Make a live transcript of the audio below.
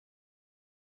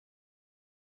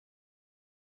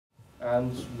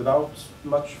And without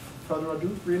much further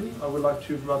ado, really, I would like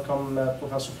to welcome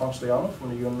Professor Stajano from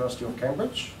the University of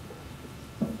Cambridge.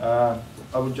 I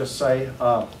would just say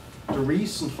the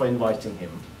reason for inviting him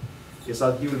is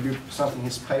that he will be presenting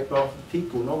his paper,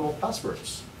 Pico, No More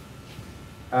Passwords.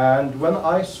 And when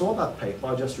I saw that paper,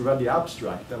 I just read the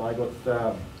abstract, and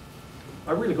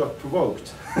I really got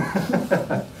provoked.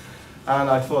 And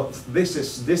I thought, this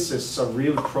is a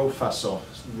real professor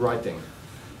writing.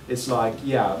 It's like,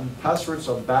 yeah, passwords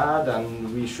are bad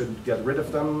and we should get rid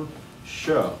of them,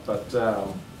 sure, but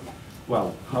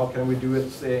well, how can we do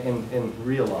it in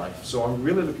real life? So I'm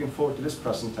really looking forward to this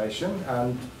presentation,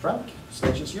 and Frank, the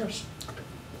stage is yours.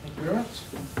 Thank you very much.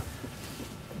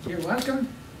 You're welcome.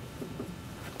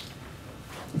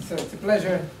 So it's a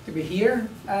pleasure to be here.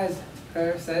 As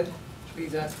Per said,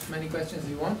 please ask as many questions as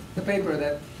you want. The paper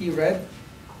that he read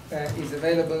is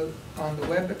available on the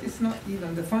web, but it's not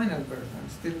even the final version. I'm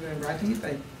still writing it.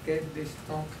 I gave this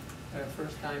talk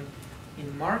first time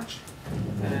in March,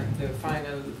 and the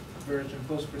final version,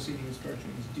 post-proceedings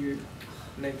version, is due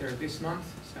later this month,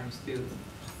 so I'm still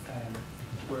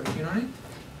working on it.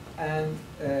 And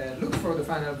look for the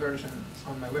final version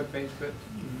on my webpage, but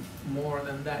more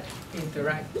than that,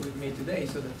 interact with me today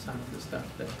so that some of the stuff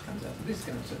that comes out of this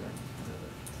can also learn.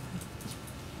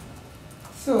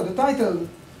 So the title,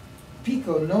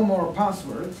 Pico, No More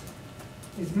Passwords,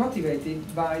 is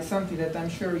motivated by something that I'm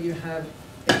sure you have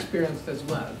experienced as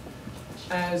well.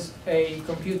 As a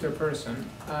computer person,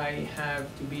 I have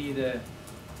to be the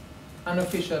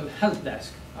unofficial help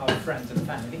desk of friends and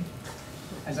family,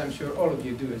 as I'm sure all of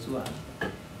you do as well.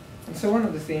 And so one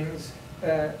of the things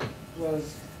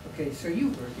was, okay, so you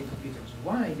work in computers.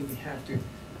 Why do we have to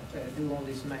do all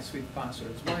this mess with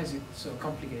passwords? Why is it so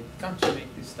complicated? Can't you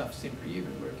make this stuff simpler? You've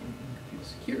been working in computer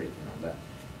security and all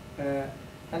that.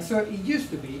 And so it used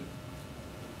to be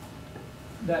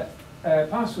that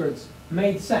passwords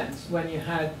made sense when you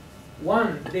had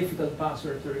one difficult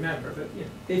password to remember, but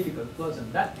difficult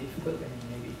wasn't that difficult. I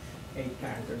mean, maybe 8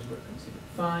 characters were considered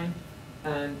fine,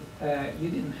 and you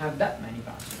didn't have that many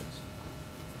passwords.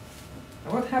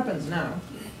 And what happens now,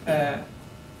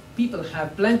 people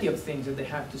have plenty of things that they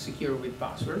have to secure with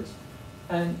passwords,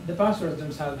 and the passwords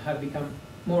themselves have become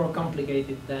more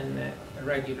complicated than a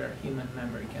regular human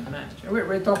memory can manage.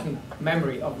 We're talking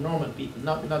memory of normal people,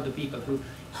 not the people who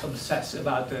obsess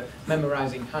about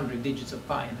memorizing 100 digits of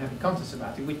pi and having contests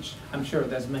about it, which I'm sure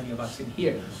there's many of us in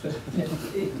here. But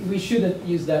we shouldn't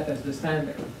use that as the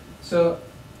standard. So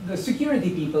the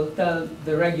security people tell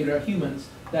the regular humans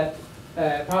that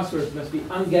passwords must be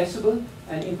unguessable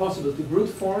and impossible to brute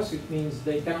force. It means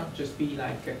they cannot just be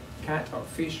like a cat or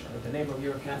fish, or the name of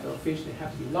your cat or fish. They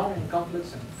have to be long and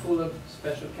complex and full of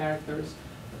special characters,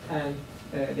 and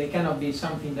they cannot be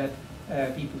something that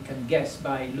people can guess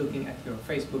by looking at your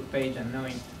Facebook page and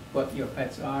knowing what your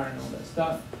pets are and all that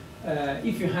stuff.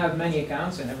 If you have many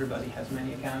accounts, and everybody has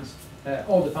many accounts,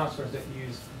 all the passwords that you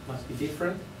use must be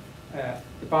different.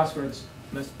 The passwords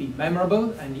must be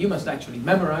memorable, and you must actually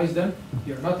memorize them.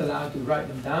 You're not allowed to write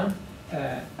them down.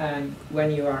 And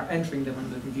when you are entering them on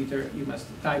the computer, you must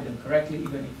type them correctly,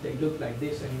 even if they look like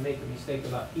this and you make a mistake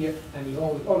about here, and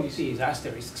all you see is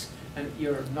asterisks, and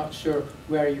you're not sure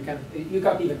where you can't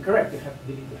even correct. You have to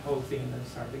delete the whole thing and then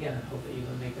start again and hope that you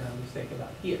don't make another mistake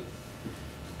about here.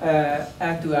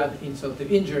 And to add insult to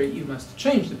injury, you must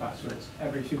change the passwords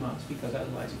every few months, because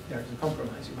otherwise, if there's a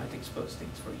compromise, you might expose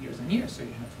things for years and years, so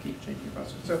you have to keep changing your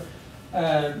passwords.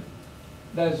 So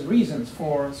there's reasons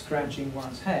for scratching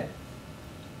one's head.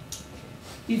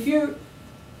 If you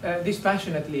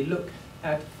dispassionately look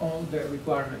at all the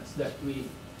requirements that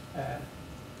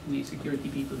we security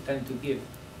people tend to give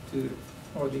to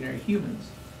ordinary humans,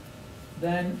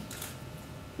 then,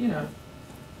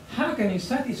 how can you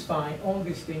satisfy all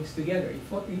these things together?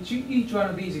 If each one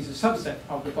of these is a subset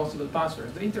of the possible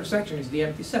passwords, the intersection is the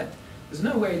empty set. There's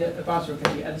no way that a password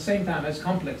can be at the same time as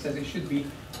complex as it should be,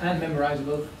 and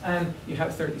memorizable, and you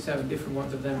have 37 different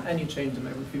ones of them, and you change them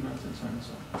every few months, and so on and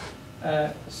so on.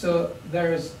 So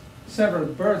there's several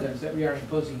burdens that we are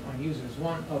imposing on users.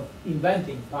 One of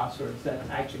inventing passwords that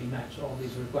actually match all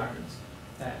these requirements.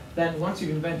 Then once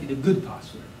you've invented a good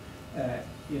password,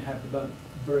 you have the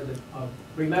burden of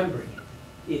remembering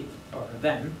it or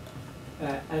them.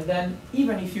 And then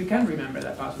even if you can remember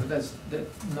that password, there's the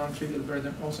non-trivial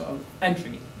burden also of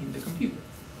entering it in the computer.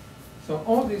 So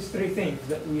all these 3 things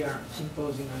that we are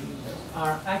imposing on users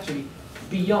are actually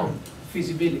beyond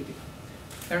feasibility.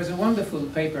 There is a wonderful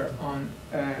paper on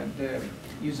the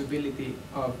usability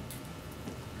of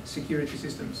security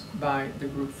systems by the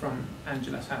group from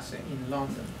Angela Sasse in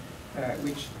London,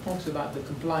 which talks about the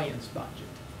compliance budget.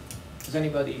 Has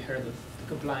anybody heard of the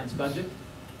compliance budget?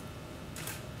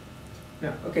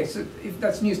 No. Okay, so if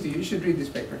that's news to you, you should read this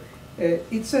paper.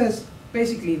 It says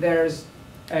basically there's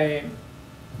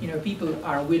people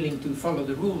are willing to follow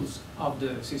the rules of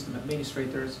the system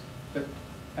administrators, but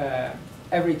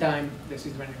every time the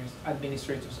system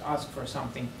administrators ask for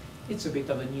something, it's a bit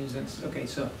of a nuisance. Okay,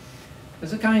 so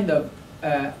there's a kind of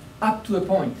up to a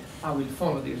point I will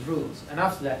follow these rules, and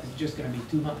after that it's just going to be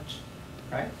too much,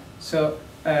 right? So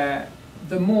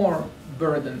the more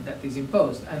burden that is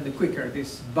imposed and the quicker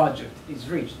this budget is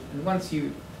reached, and once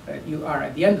you are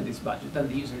at the end of this budget, then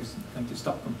the user is going to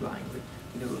stop complying with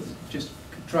the rules, just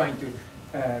trying to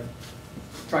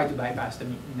bypass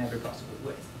them in every possible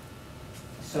way.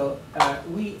 So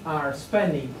we are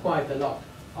spending quite a lot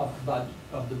of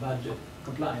the budget,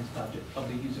 compliance budget of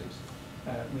the users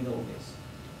with all this.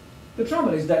 The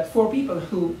trouble is that for people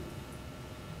who,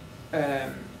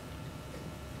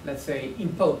 let's say,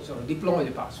 impose or deploy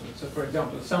the password, so for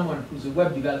example, someone who's a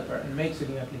web developer and makes a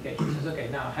new application says, okay,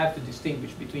 now I have to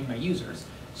distinguish between my users,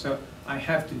 so I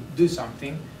have to do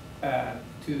something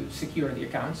to secure the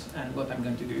accounts, and what I'm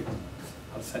going to do,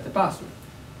 I'll set a password.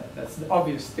 That's the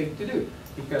obvious thing to do,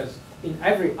 because in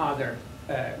every other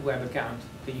web account,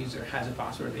 the user has a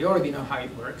password. They already know how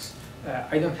it works.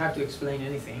 I don't have to explain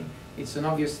anything. It's an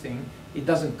obvious thing. It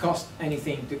doesn't cost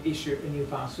anything to issue a new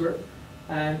password.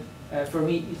 And for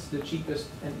me, it's the cheapest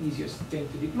and easiest thing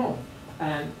to deploy.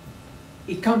 And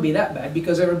it can't be that bad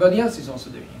because everybody else is also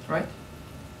doing it, right?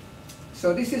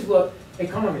 So this is what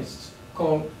economists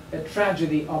call a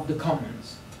tragedy of the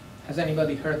commons. Has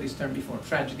anybody heard this term before?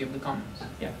 Tragedy of the commons.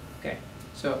 Yeah, okay.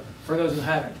 So for those who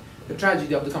haven't, the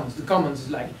tragedy of the commons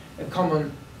is like a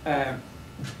common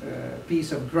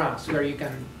piece of grass where you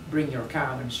can bring your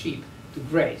cow and sheep to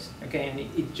graze, okay, and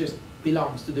it just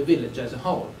belongs to the village as a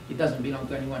whole. It doesn't belong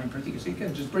to anyone in particular, so you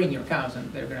can just bring your cows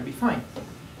and they're going to be fine.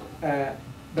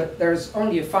 But there's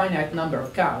only a finite number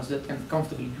of cows that can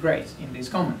comfortably graze in these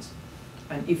commons.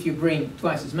 And if you bring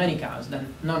twice as many cows,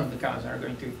 then none of the cows are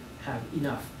going to have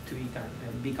enough to eat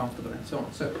and be comfortable and so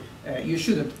on. So you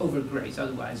shouldn't overgraze,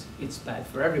 otherwise it's bad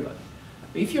for everybody.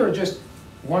 But if you're just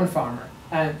one farmer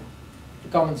and the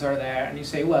commons are there and you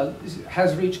say, well, this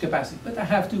has reached capacity, but I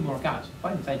have 2 more cows.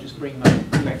 Why don't I just bring my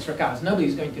 2 extra cows?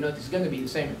 Nobody's going to notice. It's going to be the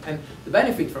same. And the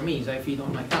benefit for me is I feed all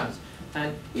my cows.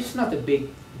 And it's not a big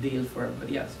deal for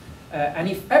everybody else. And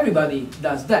if everybody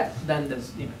does that, then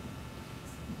there's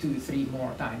 2, 3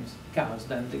 more times cows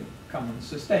than the commons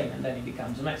sustain, and then it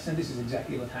becomes a mess. And this is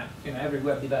exactly what happens. Every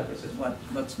web developer says,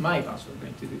 what's my password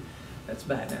going to do? That's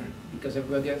bad, and because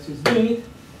everybody else is doing it,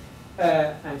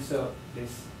 and so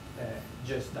this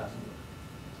just doesn't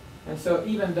work. And so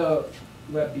even though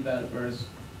web developers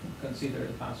consider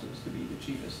the passwords to be the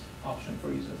cheapest option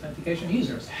for user authentication,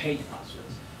 users hate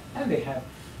passwords, and they have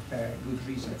good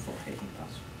reason for hating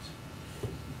passwords.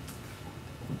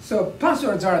 So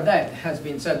passwords are dead, has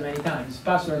been said many times.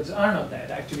 Passwords are not dead.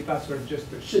 Actually, passwords just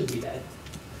should be dead.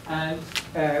 And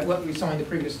what we saw in the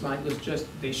previous slide was just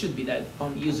they should be dead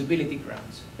on usability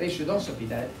grounds. They should also be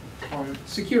dead on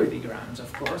security grounds,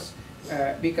 of course,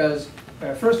 because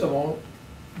first of all,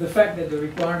 the fact that the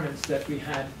requirements that we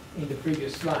had in the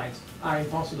previous slides are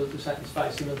impossible to satisfy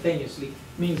simultaneously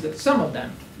means that some of them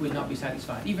will not be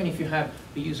satisfied. Even if you have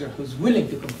a user who's willing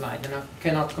to comply, they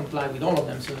cannot comply with all of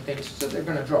them simultaneously, so they're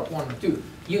going to drop 1 or 2.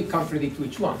 You can't predict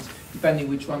which ones. Depending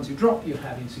which ones you drop, you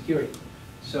have insecurity.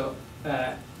 So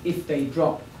if they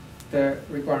drop the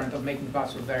requirement of making the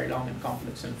password very long and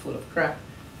complex and full of crap,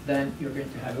 then you're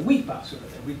going to have a weak password.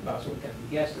 A weak password can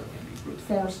be guessed or can be brute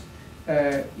force.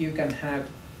 You can have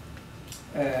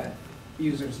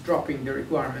users dropping the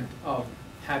requirement of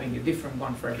having a different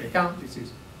one for every account. This is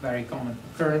a very common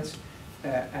occurrence.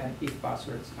 And if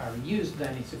passwords are reused,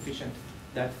 then it's sufficient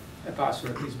that a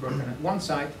password is broken at one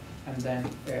site, and then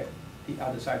the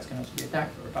other sites can also be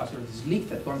attacked, or a password is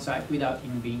leaked at one site without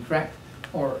even being cracked,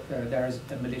 or there is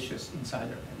a malicious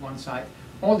insider at one site.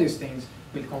 All these things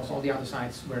will cause all the other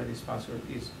sites where this password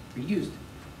is reused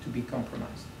to be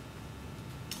compromised.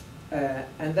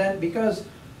 And then because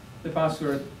the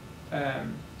password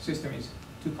system is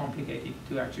too complicated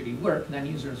to actually work, then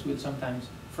users will sometimes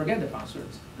forget the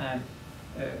passwords, and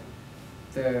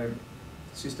the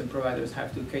system providers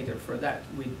have to cater for that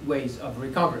with ways of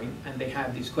recovering, and they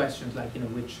have these questions like,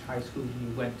 which high school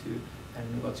you went to,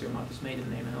 and what's your mother's maiden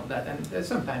name and all that, and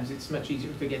sometimes it's much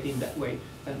easier to get in that way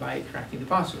than by cracking the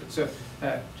password. So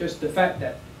just the fact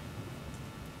that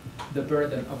the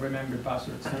burden of remembering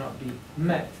passwords cannot be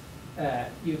met,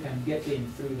 you can get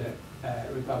in through the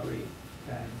recovery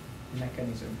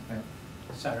mechanism,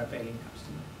 Sarah Palin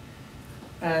customer.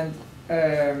 And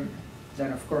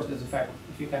then of course there's the fact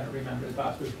if you cannot remember the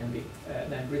password, it can be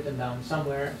then written down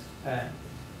somewhere.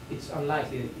 It's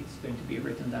unlikely that it's going to be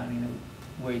written down in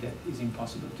a way that is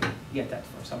impossible to get that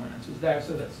for someone else who's there,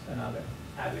 so that's another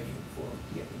avenue for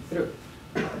getting through.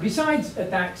 Besides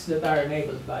attacks that are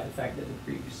enabled by the fact that the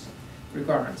previous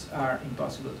requirements are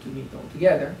impossible to meet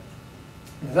altogether,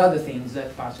 there's other things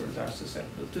that passwords are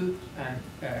susceptible to,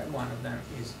 and one of them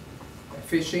is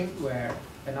phishing, where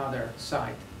another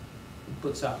site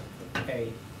puts up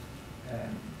a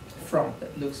front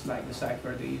that looks like the site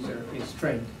where the user is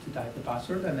trained to type the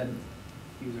password, and then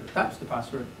the user types the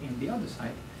password in the other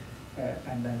site,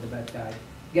 and then the bad guy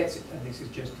gets it. And this is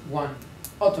just one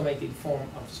automated form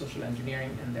of social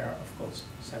engineering, and there are, of course,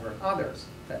 several others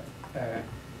that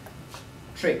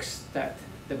tricks that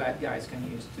the bad guys can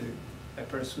use to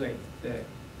persuade the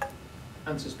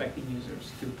unsuspecting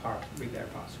users to part with their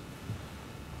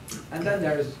password. And then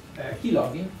there's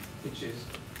keylogging, which is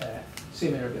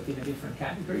similar but in a different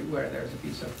category, where there's a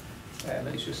piece of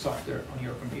malicious software on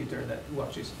your computer that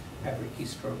watches every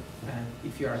keystroke, and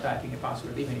if you are typing a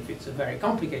password, even if it's a very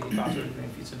complicated password, even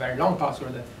if it's a very long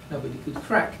password that nobody could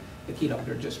crack, the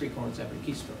keylogger just records every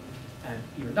keystroke, and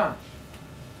you're done.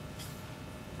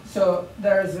 So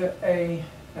there's a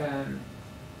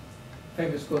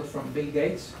famous quote from Bill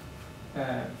Gates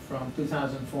from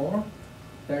 2004.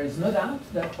 There is no doubt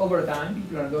that over time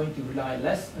people are going to rely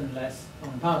less and less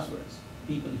on passwords.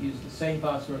 People use the same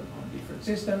password on different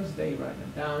systems, they write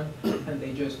them down, and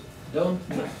they just don't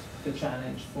meet the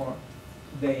challenge for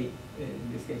in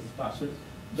this case it's passwords,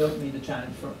 don't meet the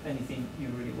challenge for anything you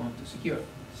really want to secure.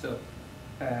 So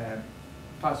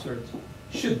passwords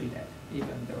should be dead,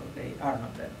 even though they are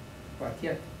not dead quite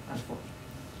yet, unfortunately.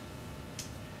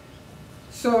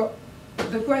 So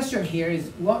the question here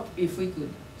is, what if we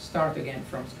could start again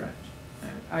from scratch?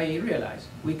 I realize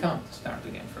we can't start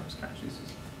again from scratch. This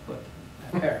is what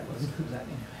Eric was saying.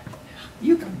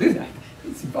 You can't do that.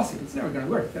 It's impossible. It's never going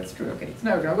to work. That's true. Okay, it's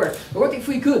never going to work. But what if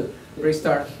we could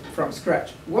restart from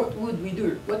scratch? What would we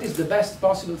do? What is the best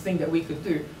possible thing that we could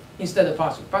do instead of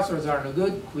passwords? Passwords are no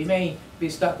good. We may be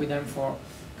stuck with them for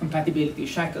compatibility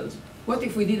shackles. What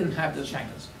if we didn't have those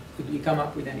shackles? Could we come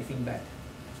up with anything better?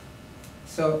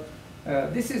 So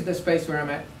this is the space where I'm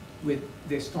at with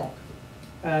this talk.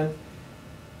 And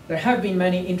there have been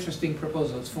many interesting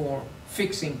proposals for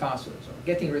fixing passwords or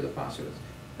getting rid of passwords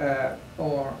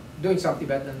or doing something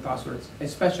better than passwords,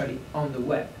 especially on the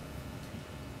web.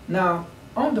 Now,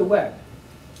 on the web,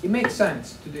 it makes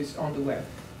sense to do this on the web.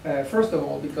 First of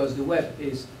all, because the web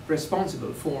is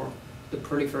responsible for the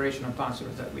proliferation of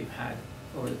passwords that we've had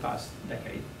over the past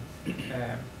decade.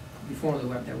 Before the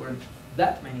web, there weren't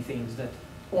that many things that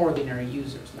ordinary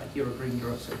users, like your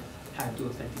greengrocer, had to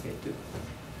authenticate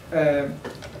to.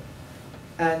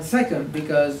 And second,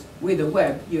 because with the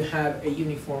web, you have a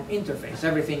uniform interface.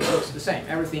 Everything looks the same.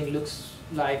 Everything looks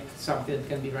like something that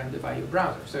can be rendered by your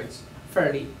browser. So it's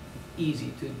fairly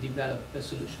easy to develop a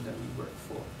solution that will work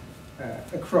for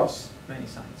across many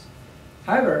sites.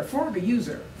 However, for the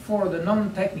user, for the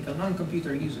non-technical,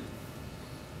 non-computer user,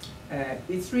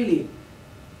 it's really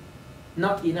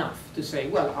not enough to say,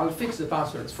 well, I'll fix the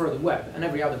passwords for the web, and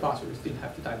every other password still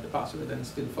have to type the password and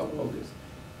still follow all these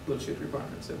bullshit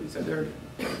requirements that we said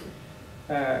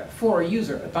earlier. For a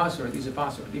user, a password is a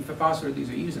password. If a password is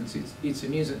a nuisance, it's a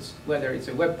nuisance, whether it's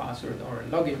a web password or a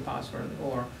login password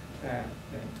or a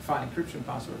file encryption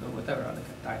password or whatever other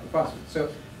type of password. So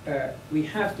we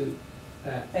have to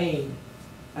aim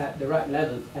at the right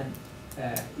level, and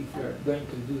if you're going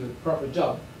to do a proper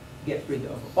job, get rid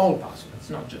of all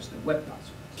passwords, not just the web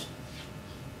passwords.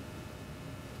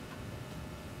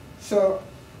 So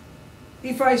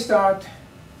if I start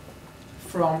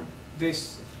from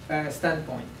this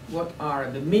standpoint, what are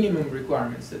the minimum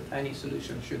requirements that any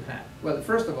solution should have? Well,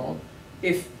 first of all,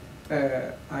 if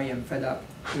I am fed up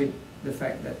with the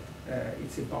fact that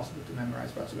it's impossible to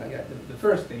memorize passwords like that, the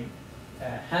first thing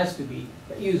has to be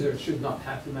that users should not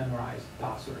have to memorize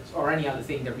passwords or any other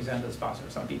thing that resembles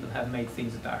passwords. Some people have made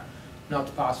things that are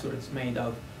not passwords made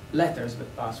of letters,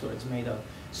 but passwords made of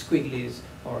squigglies,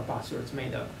 or passwords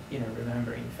made of,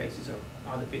 remembering faces of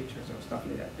other pictures or stuff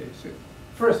like that. So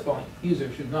first point,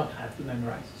 users should not have to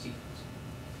memorize secrets.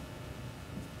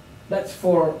 That's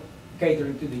for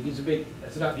catering to the usability.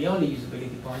 That's not the only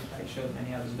usability point. I showed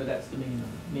many others, but that's the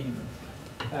minimum.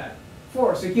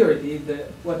 For security,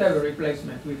 whatever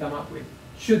replacement we come up with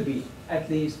should be at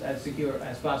least as secure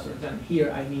as passwords. And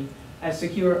here I mean as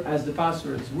secure as the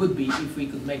passwords would be if we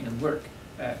could make them work,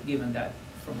 given that,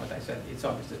 from what I said, it's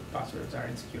obvious that passwords are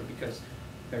insecure because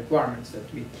the requirements that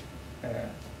we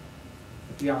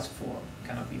ask for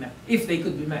cannot be met. If they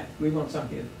could be met, we want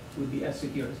something that would be as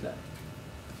secure as that.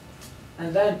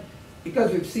 And then,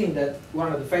 because we've seen that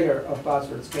one of the failure of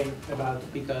passwords came about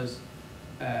because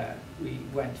we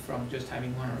went from just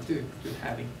having one or two to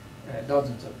having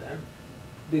dozens of them,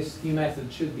 this new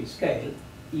method should be scaled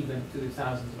even to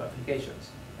thousands of applications.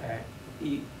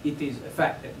 It is a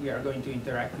fact that we are going to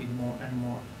interact with more and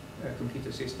more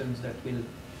computer systems that will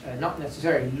not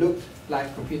necessarily look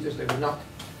like computers. They will not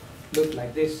look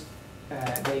like this.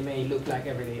 They may look like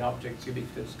everyday objects,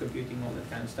 ubiquitous computing, all that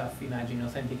kind of stuff. Imagine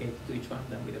authenticating to each one of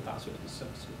them with a password is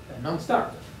a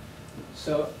non-starter.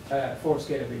 So for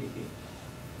scalability,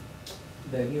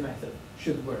 the new method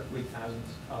should work with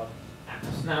thousands of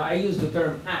apps. Now I use the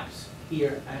term apps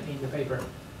here and in the paper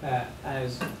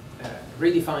as a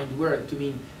redefined word to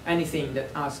mean anything that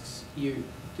asks you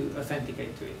to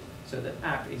authenticate to it. So the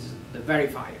app is the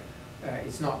verifier.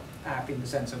 It's not app in the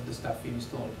sense of the stuff you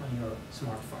install on your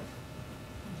smartphone.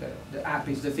 The app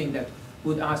is the thing that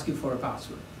would ask you for a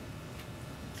password.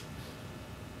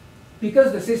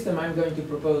 Because the system I'm going to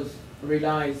propose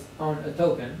relies on a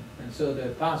token, and so the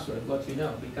password, what you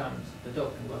know, becomes the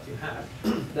token, what you have,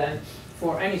 then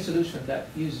for any solution that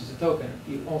uses a token,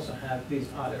 you also have these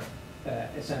other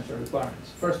essential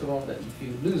requirements. First of all, that if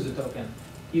you lose the token,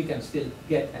 you can still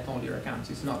get at all your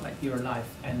accounts. It's not like your life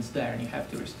ends there and you have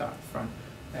to restart from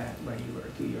when you were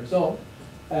 2 years old.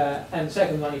 And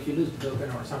second one, if you lose the token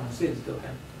or someone steals the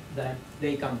token, then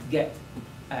they can't get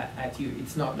at you.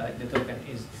 It's not like the token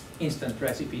is instant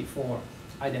recipe for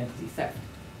identity theft.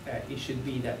 It should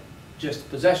be that just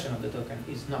possession of the token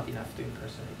is not enough to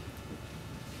impersonate.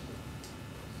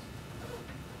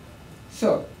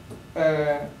 So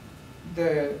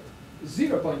the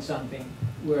 0 point something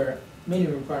were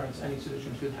minimum requirements any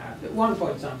solution should have. The 1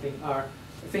 point something are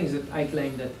things that I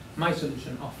claim that my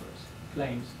solution offers,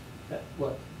 claims that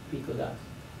what Pico does.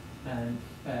 And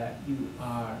you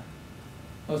are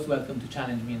most welcome to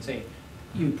challenge me and say,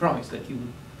 you promised that you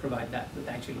would provide that,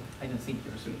 but actually I don't think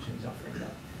your solution is offering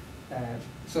that.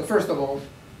 So first of all,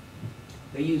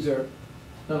 the user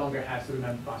no longer has to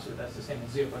remember the password. That's the same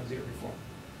as 0.0 before.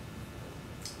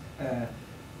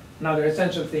 Another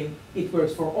essential thing, it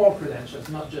works for all credentials,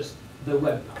 not just the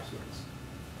web passwords.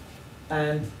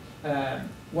 And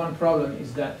one problem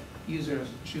is that users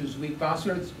choose weak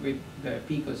passwords with the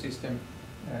Pico system,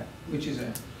 which is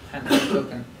a handheld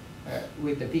token.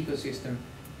 With the Pico system,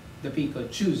 the Pico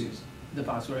chooses the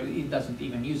password. It doesn't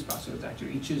even use passwords,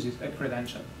 actually. It chooses a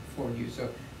credential for you, so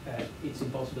it's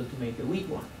impossible to make a weak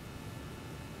one.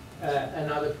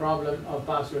 Another problem of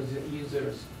passwords is that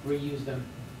users reuse them.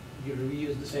 You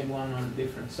reuse the same one on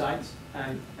different sites,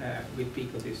 and with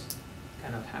Pico this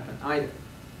cannot happen either.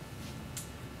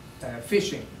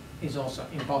 Phishing is also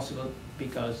impossible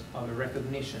because of a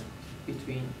recognition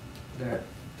between the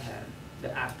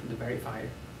app, the verifier,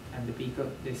 and the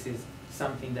Pico. This is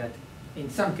something that in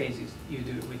some cases you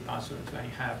do with passwords when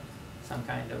you have some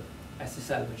kind of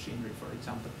SSL machinery, for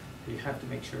example. You have to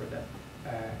make sure that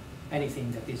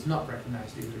anything that is not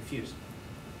recognized is refused.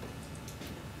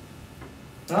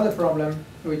 Another problem,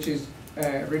 which is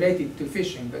related to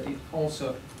phishing, but it's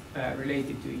also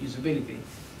related to usability,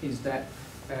 is that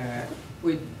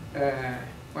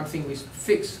one thing we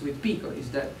fix with Pico is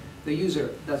that the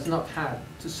user does not have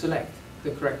to select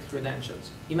the correct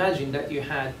credentials. Imagine that you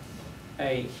had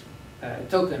a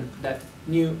token that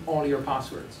knew all your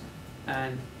passwords,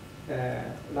 and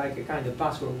like a kind of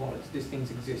password wallet. These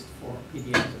things exist for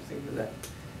PDMs and things like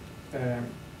that.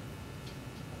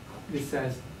 This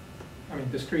says, I mean,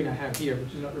 the screen I have here,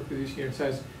 which is not reproduced here,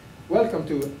 says, welcome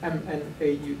to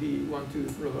MNAUD12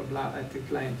 blah blah blah at the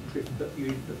client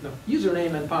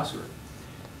username and password.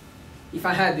 If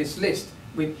I had this list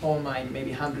with all my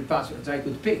maybe 100 passwords, I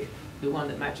could pick the one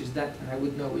that matches that, and I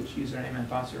would know which username and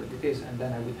password it is, and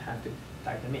then I would have to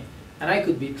type them in. And I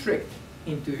could be tricked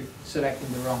into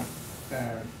selecting the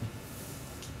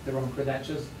wrong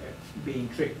credentials. Being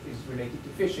tricked is related to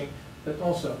phishing, but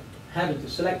also having to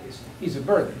select this is a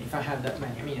burden. If I have that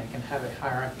many, I mean, I can have a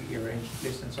hierarchically arranged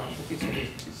list and so on, but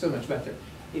it's so much better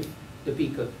if the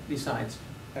Pico decides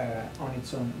on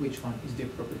its own which one is the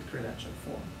appropriate credential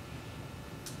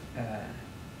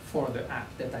for the app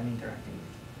that I'm interacting with.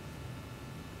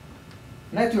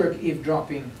 Network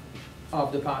eavesdropping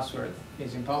of the password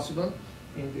is impossible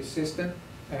in this system.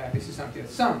 This is something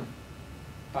that some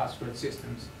password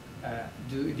systems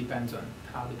do. It depends on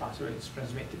how the password is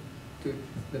transmitted to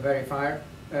the verifier,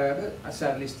 but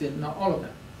sadly still not all of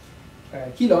them.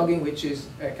 Keylogging, which is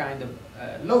a kind of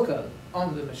local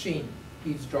on the machine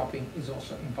eavesdropping, is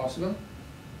also impossible.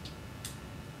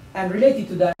 And related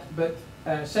to that, but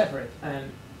separate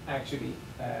and actually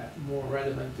more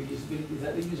relevant to usability, is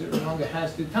that the user no longer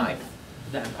has to type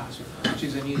that password, which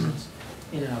is a nuisance.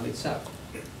 in and of itself.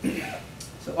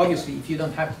 So obviously, if you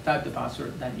don't have to type the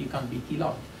password, then you can't be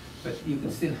keylogged. But you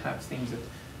can still have things that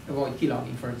avoid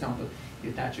keylogging. For example, you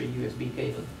attach a USB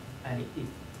cable and it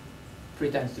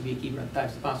pretends to be a keyboard and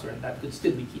types the password, and that could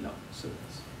still be keylogged. So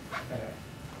it's,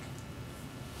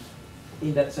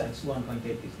 in that sense, 1.8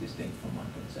 is distinct from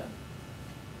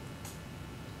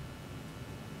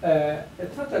 1.7. A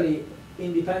totally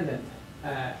independent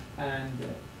and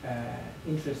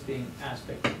interesting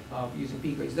aspect of using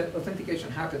Pico is that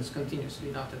authentication happens continuously,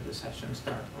 not at the session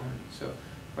start only. So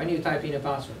when you type in a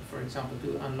password, for example,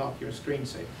 to unlock your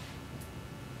screensaver,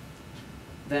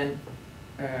 then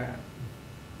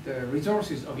the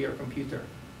resources of your computer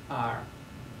are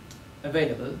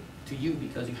available to you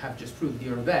because you have just proved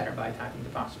you're there by typing the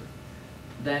password.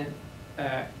 Then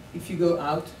if you go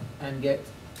out and get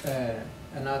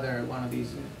another one of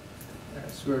these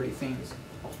swirly things,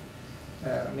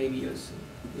 maybe you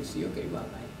see, okay, well,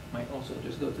 I might also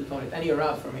just go to the toilet, and you're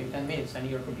out for maybe 10 minutes and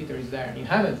your computer is there and you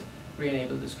haven't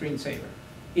re-enabled the screensaver.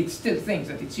 It still thinks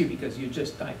that it's you because you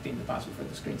just typed in the password for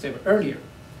the screensaver earlier.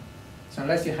 So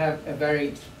unless you have a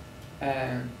very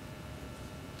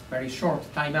short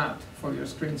timeout for your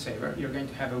screensaver, you're going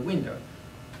to have a window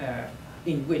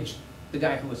in which the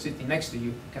guy who was sitting next to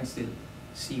you can still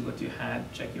see what you had,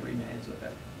 check your emails,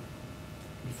 whatever,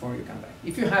 before you come back.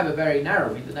 If you have a very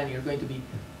narrow window, then you're going to be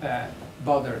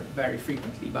bothered very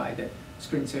frequently by the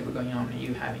screensaver going on and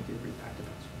you having to retype the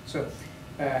password.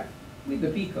 So with the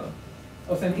Pico,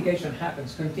 authentication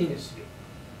happens continuously.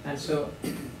 And so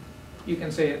you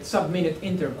can say at sub-minute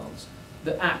intervals,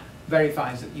 the app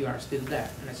verifies that you are still there.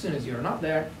 And as soon as you're not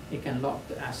there, it can lock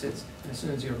the assets. And as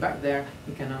soon as you're back there,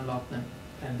 it can unlock them.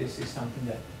 And this is something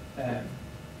that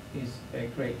is a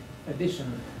great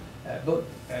additional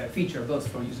feature both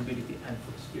for usability and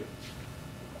for security.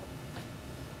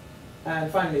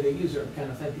 And finally, the user can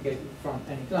authenticate from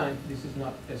any client. This is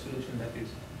not a solution that is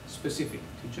specific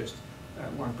to just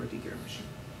one particular machine.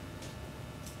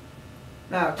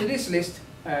 Now, to this list,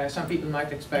 some people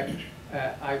might expect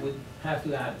I would have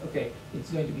to add, okay,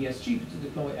 it's going to be as cheap to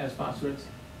deploy as passwords,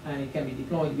 and it can be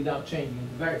deployed without changing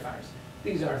the verifiers.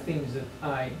 These are things that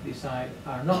I decide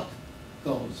are not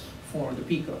goals for the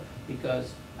Pico,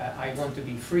 because I want to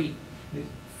be free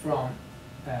from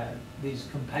these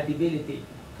compatibility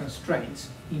constraints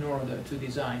in order to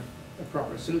design a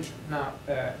proper solution. Now,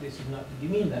 this is not to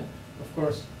demean them. Of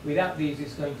course, without these,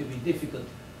 it's going to be difficult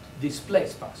to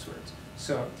displace passwords.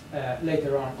 So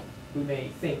later on, we may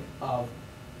think of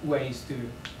ways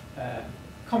to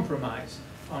compromise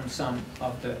on some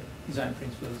of the design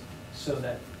principles so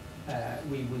that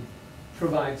we would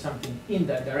provide something in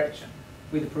that direction,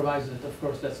 with the proviso that, of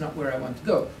course, that's not where I want to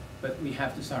go, but we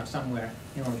have to start somewhere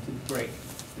in order to break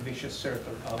the vicious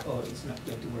circle of, oh, it's not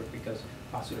going to work because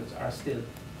passwords are still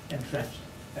entrenched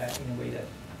in a way that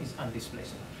is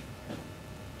undisplaceable.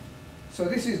 So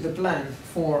this is the plan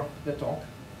for the talk.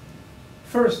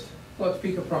 First, what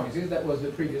Pico promises, that was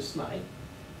the previous slide.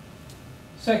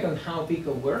 Second, how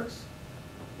Pico works.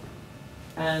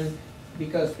 And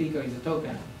because Pico is a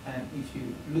token, and if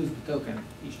you lose the token,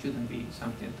 it shouldn't be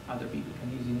something that other people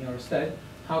can use in your stead,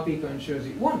 how Pico ensures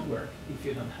it won't work if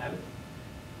you don't have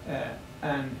it.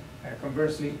 And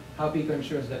conversely, how Pico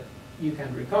ensures that you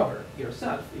can recover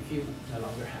yourself if you no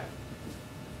longer have it.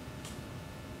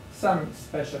 Some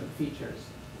special features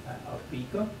of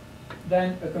Pico.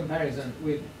 Then a comparison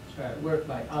with work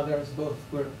by others, both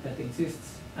work that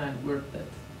exists and work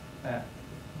that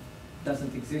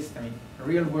doesn't exist. I mean,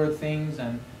 real-world things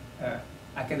and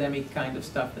academic kind of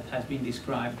stuff that has been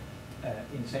described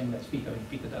in the same way as Pico. I mean,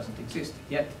 Pico doesn't exist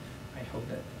yet. I hope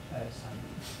that some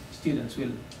students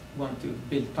will want to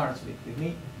build parts of it with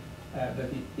me, but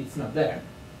it's not there.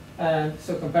 And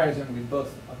so comparison with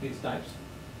both of these types.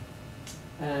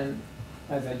 And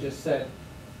as I just said,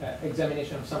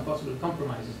 examination of some possible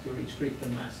compromises to reach critical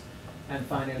mass. And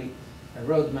finally, a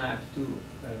roadmap to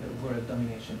world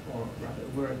domination, or rather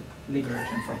world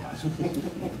liberation from passwords.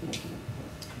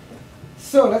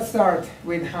 So let's start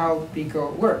with how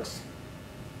Pico works.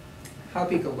 How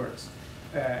Pico works.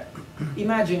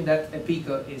 Imagine that a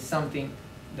Pico is something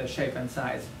the shape and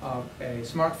size of a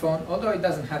smartphone, although it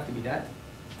doesn't have to be that.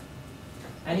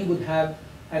 And it would have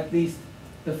at least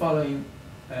the following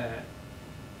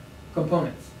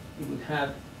components. It would have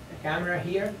a camera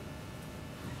here,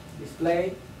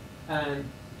 display, and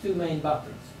two main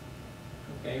buttons.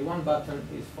 Okay, one button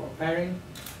is for pairing.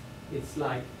 It's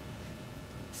like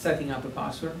setting up a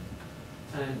password.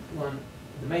 And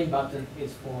the main button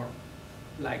is for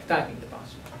like typing the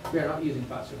password. We are not using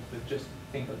passwords, but just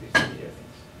think of these familiar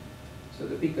things. So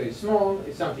the Pico is small,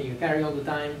 it's something you carry all the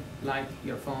time, like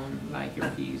your phone, like your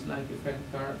keys, like your credit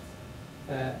card.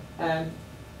 And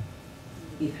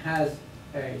it has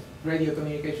a radio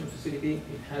communication facility,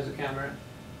 it has a camera,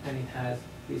 and it has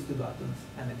these two buttons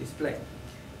and a display.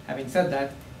 Having said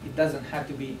that, it doesn't have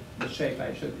to be the shape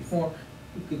I showed before.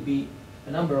 It could be a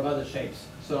number of other shapes,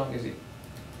 so long as it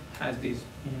has these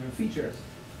minimum features.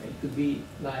 It could be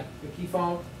like a key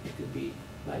fob, it could be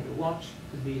like a watch, it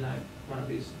could be like one of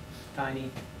these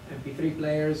tiny MP3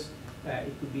 players,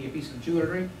 it could be a piece of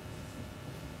jewelry.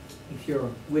 If you're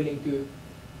willing to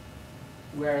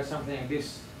wear something like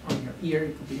this on your ear,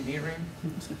 it could be an earring.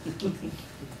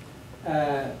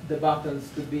 The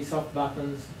buttons could be soft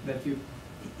buttons that you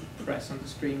press on the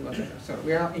screen, whatever. So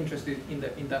we are not interested in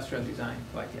the industrial design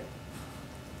quite yet.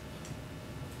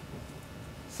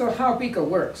 So how Pico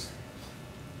works.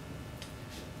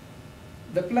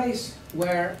 The place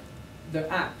where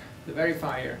the app, the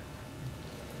verifier,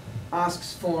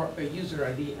 asks for a user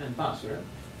ID and password,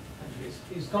 and this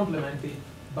is complemented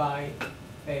by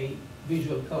a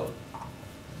visual code.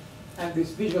 And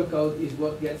this visual code is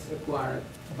what gets acquired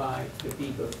by the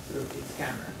Pico through its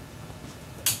camera.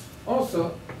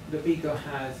 Also, the Pico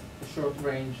has a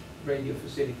short-range radio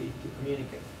facility to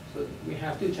communicate. So we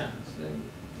have two channels.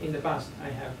 In the past, I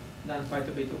have done quite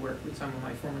a bit of work with some of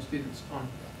my former students on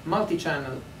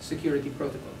multi-channel security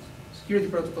protocols. Security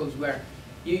protocols where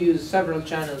you use several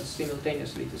channels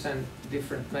simultaneously to send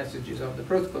different messages of the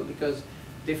protocol because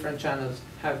different channels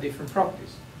have different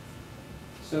properties.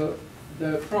 So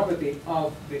the property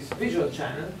of this visual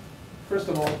channel, first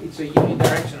of all, it's a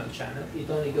unidirectional channel. It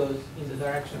only goes in the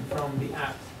direction from the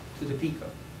app to the Pico.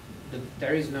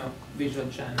 There is no visual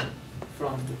channel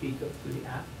from the Pico to the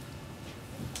app.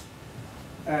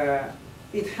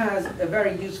 It has a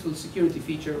very useful security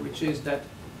feature, which is that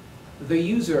the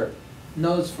user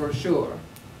knows for sure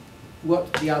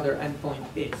what the other endpoint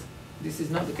is. This is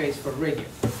not the case for radio.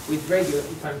 With radio,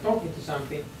 if I'm talking to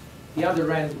something, the other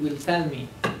end will tell me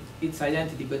its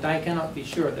identity, but I cannot be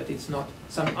sure that it's not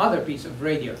some other piece of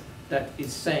radio that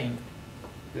is saying,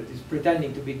 that is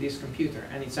pretending to be this computer,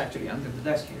 and it's actually under the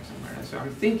desk here somewhere. And so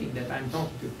I'm thinking that I'm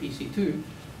talking to PC2,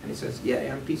 and it says,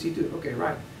 yeah, I'm PC2, okay,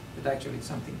 right. But actually it's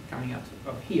something coming out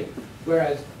of here.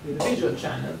 Whereas with the visual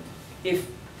channel, if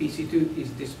PC2 is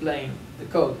displaying the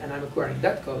code and I'm acquiring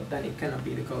that code, then it cannot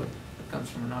be the code that comes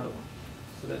from another one.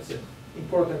 So that's an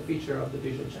important feature of the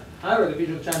visual channel. However, the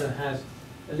visual channel has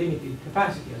a limited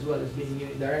capacity as well as being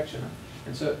unidirectional.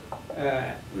 And so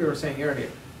we were saying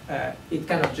earlier, it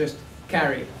cannot just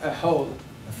carry a whole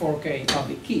 4K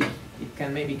public key. It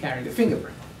can maybe carry the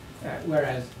fingerprint,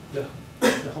 whereas the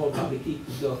whole public key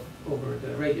could go over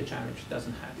the radio channel, which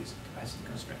doesn't have these capacity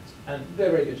constraints. And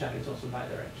the radio channel is also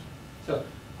bidirectional. So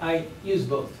I use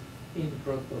both in the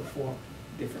protocol for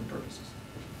different purposes.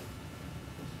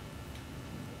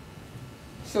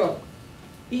 So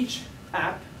each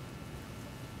app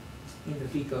in the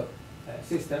Pico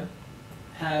system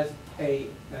has a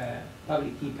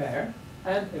public key pair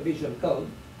and a visual code,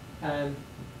 and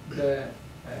the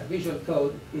visual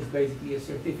code is basically a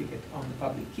certificate on the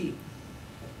public key.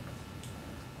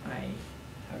 I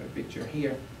have a picture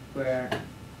here where,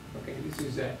 okay, this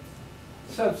is a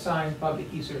self-signed public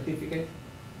key certificate,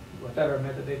 whatever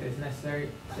metadata is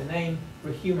necessary, the name,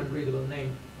 the human readable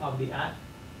name of the app,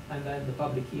 and then the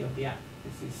public key of the app.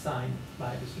 This is signed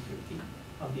by the secret key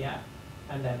of the app,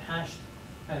 and then hashed,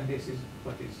 and this is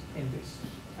what is in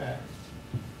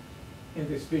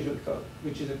this visual code,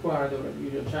 which is acquired over the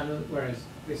visual channel, whereas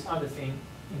this other thing,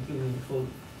 including the full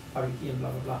public key and blah,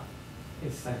 blah, blah,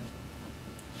 is sent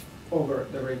over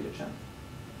the radio channel.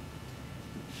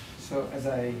 So as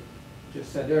I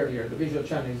just said earlier, the visual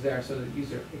channel is there so that the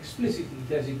user explicitly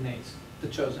designates the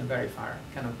chosen verifier.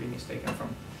 It cannot be mistaken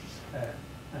from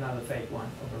another fake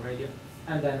one over radio.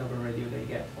 And then over radio they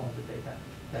get all the data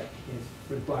that is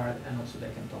required, and also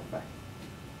they can talk back.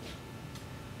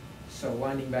 So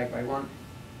winding back by one,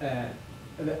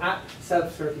 the app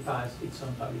self-certifies its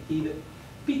own public key. The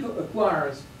Pico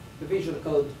acquires the visual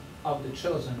code of the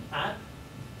chosen app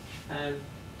and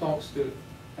talks to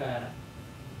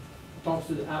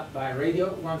the app by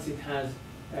radio. Once it has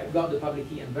got the public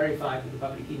key and verified that the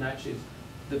public key matches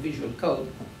the visual code,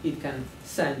 it can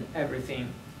send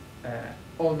everything,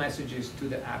 all messages to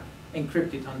the app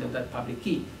encrypted under that public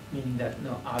key, meaning that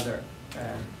no other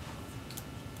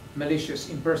malicious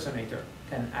impersonator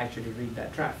can actually read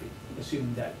that traffic,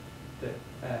 assuming that the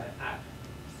app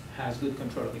has good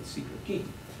control of its secret key.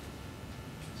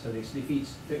 So this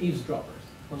defeats the eavesdroppers,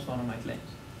 was one of my claims.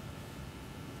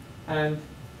 And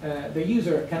the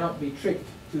user cannot be tricked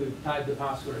to type the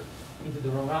password into the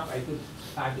wrong app. I could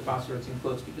type the passwords in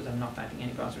quotes because I'm not typing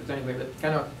any passwords anyway, but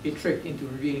cannot be tricked into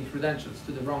revealing credentials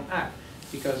to the wrong app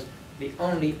because the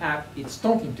only app it's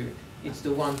talking to, it's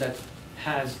the one that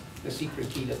has the secret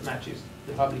key that matches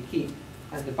the public key,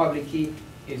 and the public key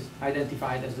is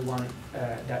identified as the one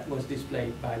that was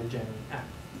displayed by the genuine app.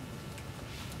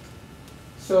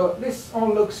 So this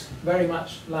all looks very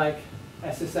much like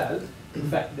SSL. In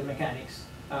fact, the mechanics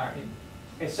are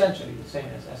essentially the same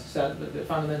as SSL, but the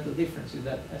fundamental difference is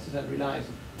that SSL relies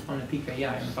on a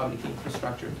PKI and a public key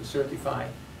infrastructure to certify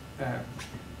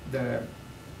the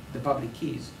public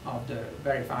keys of the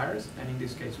verifiers, and in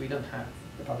this case we don't have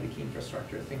the public key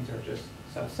infrastructure, things are just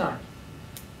self-signed.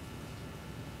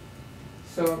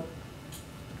 So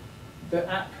the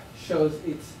app shows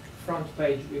its front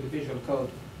page with a visual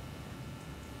code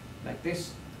like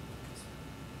this,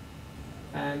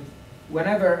 and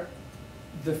whenever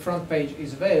the front page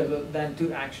is available, then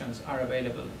two actions are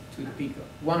available to the Pico.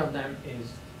 One of them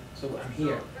is, so I'm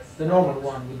here, the normal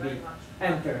one would be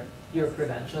enter your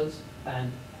credentials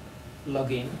and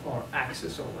log in or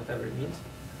access or whatever it means.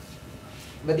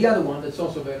 But the other one that's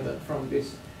also available from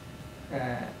this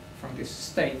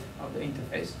state of the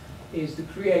interface is to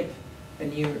create a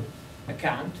new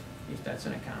account, if that's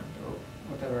an account or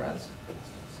whatever else.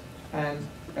 And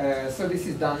so this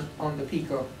is done on the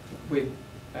Pico with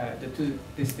the two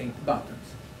distinct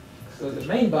buttons. So the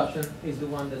main button is the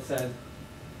one that says,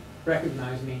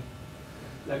 recognize me,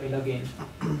 let me log in,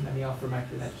 let me offer my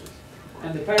credentials.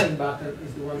 And the pairing button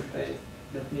is the one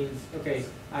that means, okay,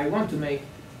 I want to make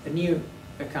a new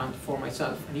account for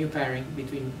myself, a new pairing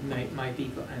between my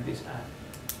Pico and this app.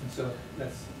 And so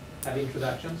let's have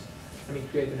introductions. Let me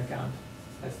create an account.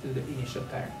 Let's do the initial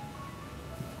pairing.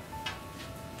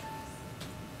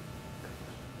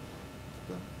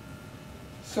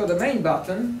 So the main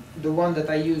button, the one that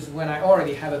I use when I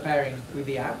already have a pairing with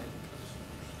the app,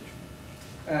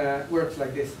 works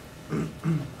like this.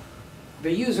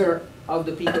 The user of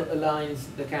the Pico aligns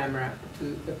the camera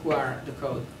to acquire the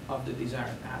code of the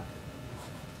desired app.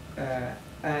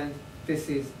 And this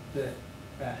is the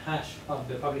hash of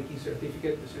the public key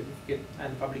certificate. The certificate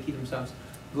and the public key themselves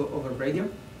go over radio,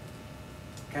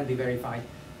 can be verified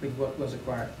with what was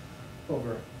acquired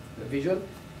over the visual.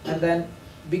 And then,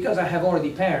 because I have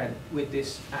already paired with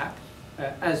this app,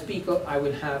 as Pico I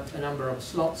will have a number of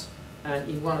slots, and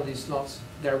in one of these slots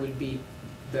there will be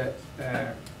the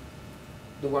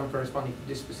one corresponding to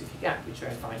this specific app, which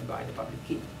I find by the public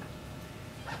key.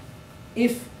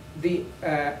 If the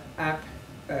app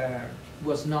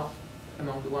was not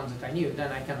among the ones that I knew,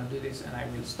 then I cannot do this and I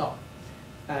will stop.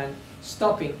 And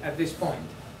stopping at this point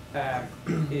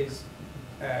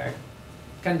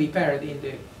can be paired in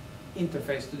the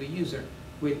interface to the user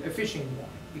with a phishing warning,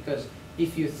 because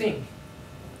if you think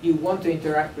you want to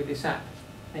interact with this app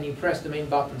and you press the main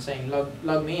button saying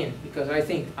log me in because I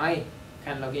think I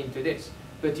can log into this,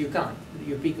 but you can't,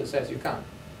 your Pico says you can't,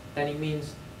 then it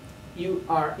means you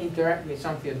are interacting with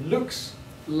something that looks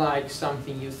like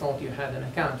something you thought you had an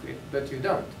account with, but you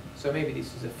don't. So maybe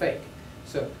this is a fake.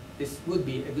 So this would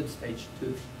be a good stage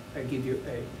to give you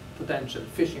a potential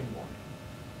phishing warning.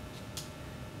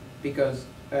 Because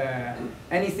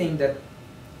anything that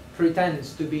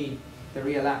pretends to be the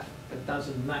real app that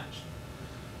doesn't match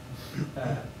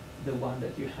the one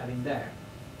that you have in there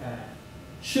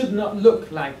should not look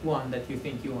like one that you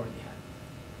think you already have.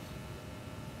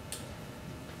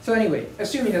 So anyway,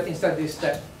 assuming that instead this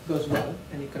step goes well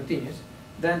and it continues,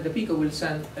 then the Pico will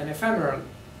send an ephemeral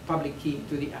public key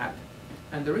to the app.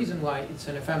 And the reason why it's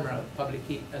an ephemeral public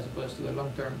key as opposed to a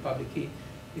long-term public key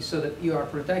is so that you are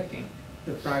protecting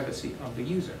the privacy of the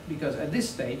user. Because at this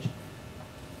stage,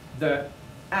 the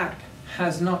app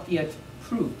has not yet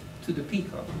proved to the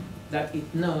Pico that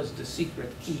it knows the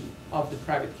secret key of the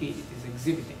private key it is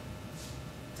exhibiting.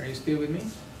 Are you still with me?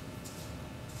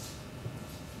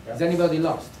 Yeah. Is anybody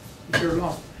lost? If you're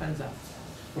lost, hands up.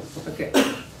 Okay,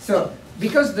 so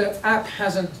because the app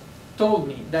hasn't told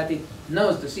me that it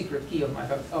knows the secret key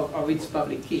of its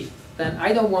public key, then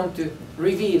I don't want to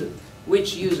reveal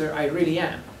which user I really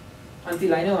am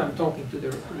until I know I'm talking to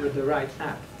with the right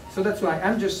app. So that's why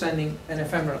I'm just sending an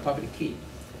ephemeral public key.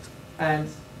 And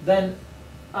then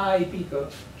I, Pico,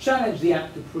 challenge the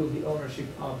app to prove the ownership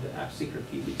of the app's secret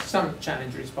key with some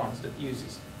challenge response that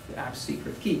uses the app's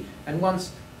secret key. And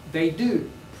once they do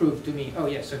prove to me, oh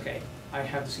yes, okay, I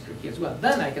have the secret key as well,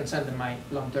 then I can send them my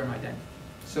long-term identity.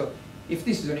 So if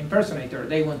this is an impersonator,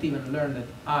 they won't even learn that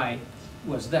I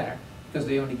was there, because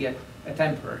they only get a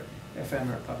temporary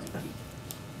ephemeral public key.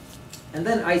 And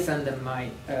then I send them my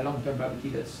long-term public key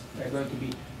that's going to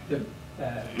be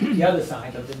the other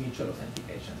side of the mutual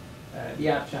authentication. the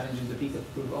app challenges the Pico to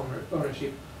prove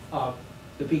ownership of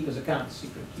the Pico's account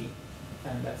secret key,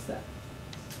 and that's that.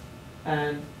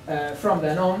 And from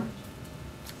then on,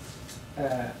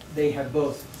 they have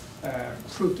both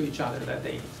proved to each other that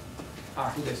they are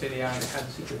who they say they are, they have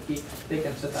the secret key. They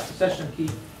can set up a session key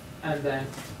and then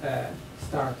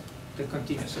start the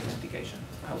continuous authentication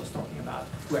I was talking about,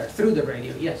 where through the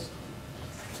radio, yes.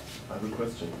 I have a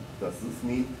question. Does this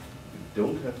mean you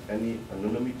don't have any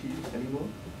anonymity anymore?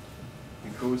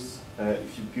 Because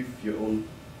if you give your own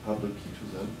public key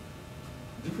to them,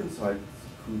 different sites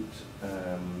could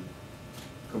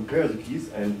compare the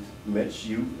keys and match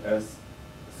you as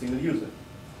a single user.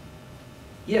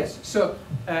 Yes, so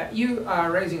you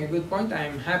are raising a good point.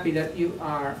 I'm happy that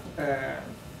you're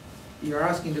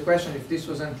asking the question if this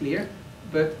was unclear,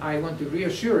 but I want to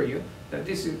reassure you that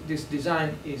this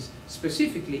design is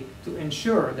specifically to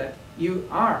ensure that you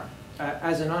are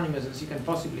as anonymous as you can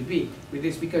possibly be with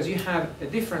this, because you have a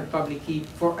different public key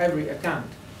for every account.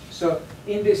 So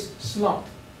in this slot,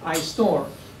 I store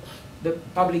the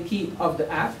public key of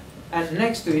the app, and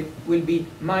next to it will be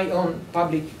my own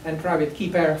public and private key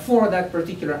pair for that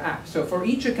particular app. So for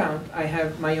each account, I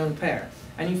have my own pair.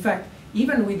 And in fact,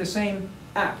 even with the same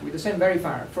app, with the same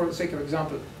verifier, for the sake of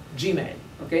example, Gmail,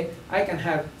 okay? I can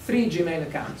have 3 Gmail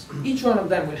accounts. Each one of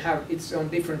them will have its own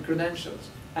different credentials,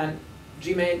 and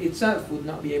Gmail itself would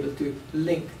not be able to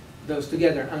link those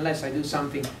together unless I do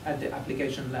something at the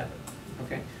application level,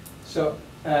 okay? So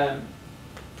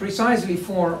precisely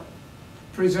for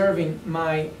preserving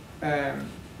my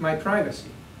my privacy,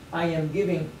 I am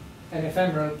giving an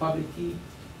ephemeral public key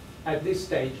at this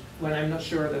stage when I'm not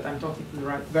sure that I'm talking to the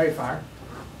right verifier,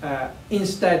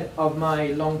 instead of my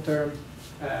long-term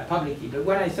public key. But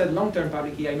when I said long-term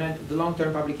public key, I meant the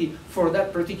long-term public key for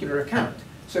that particular account.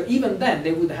 So even then,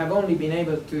 they would have only been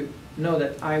able to know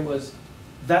that I was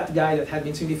that guy that had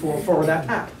been seen before for that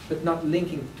app, but not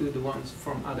linking to the ones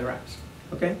from other apps.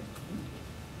 Okay?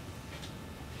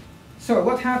 So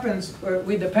what happens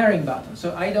with the pairing button?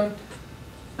 So I don't,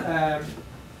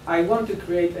 I want to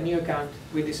create a new account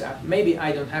with this app. Maybe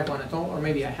I don't have one at all, or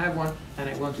maybe I have one and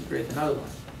I want to create another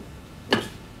one.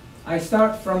 I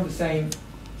start from the same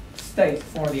state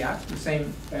for the app, the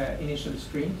same initial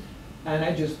screen, and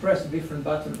I just press a different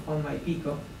button on my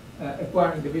Pico.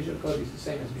 Acquiring the visual code is the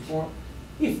same as before.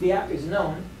 If the app is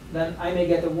known, then I may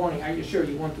get a warning. Are you sure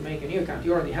you want to make a new account?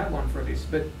 You already have one for this,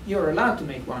 but you're allowed to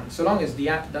make one, so long as the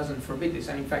app doesn't forbid this,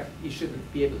 and in fact, you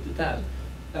shouldn't be able to tell.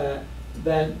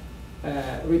 Then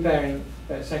repairing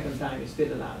a second time is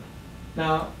still allowed.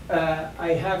 Now,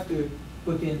 I have to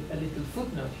put in a little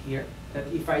footnote here that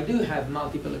if I do have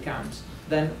multiple accounts,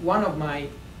 then one of my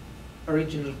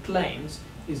original claims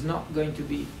is not going to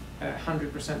be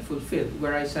 100% fulfilled,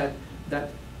 where I said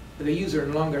that the user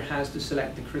no longer has to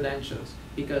select the credentials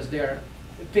because they're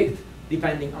picked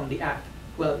depending on the app.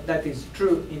 Well, that is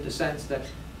true in the sense that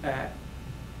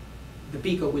the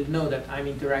Pico will know that I'm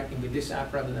interacting with this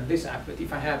app rather than this app, but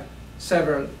if I have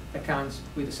several accounts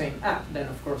with the same app, then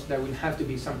of course there will have to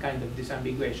be some kind of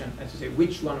disambiguation as to say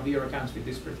which one of your accounts with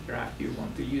this particular app you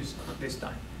want to use this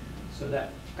time. So that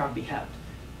can't be helped.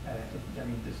 I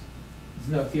mean, there's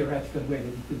no theoretical way that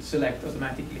you could select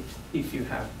automatically if you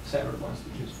have several ones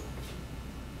to choose from.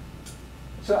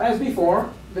 So as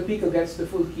before, the Pico gets the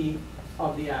full key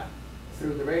of the app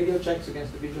through the radio, checks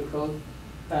against the visual code.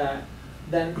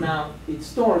 Then now it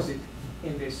stores it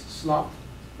in this slot,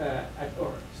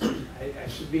 I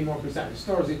should be more precise. It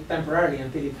stores it temporarily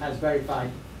until it has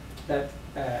verified that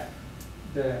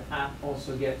the app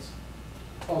also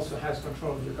has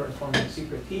control of the corresponding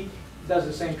secret key. It does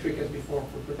the same trick as before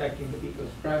for protecting the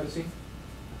Pico's privacy.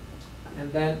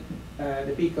 And then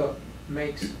the Pico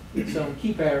makes its own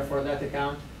key pair for that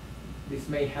account. This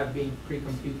may have been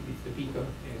pre-computed if the Pico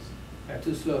is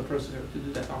too slow a processor to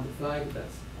do that on the fly, but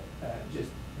that's just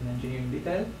an engineering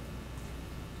detail.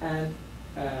 And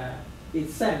it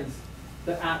sends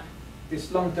the app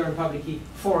this long-term public key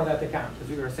for that account. As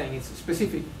we were saying, it's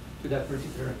specific to that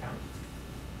particular account.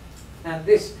 And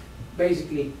this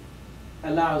basically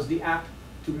allows the app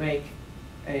to make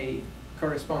a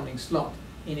corresponding slot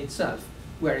in itself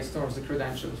where it stores the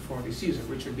credentials for this user,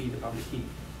 which will be the public key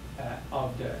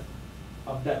of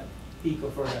that Pico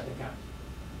for that account.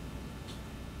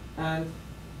 And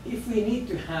if we need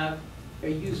to have a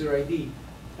user ID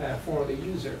for the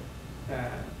user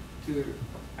to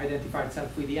identify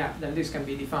itself with the app, then this can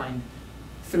be defined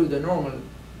through the normal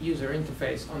user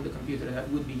interface on the computer that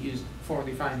would be used for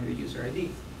defining the user ID,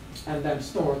 and then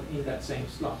stored in that same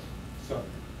slot. So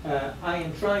I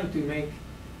am trying to make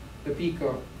the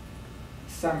Pico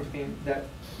something that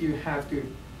you have to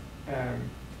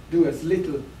do as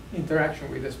little interaction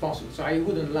with as possible. So I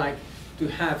wouldn't like to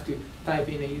have to type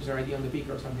in a user ID on the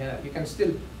Pico or something like that. You can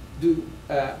still do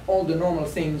all the normal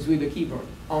things with the keyboard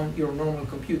on your normal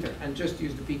computer and just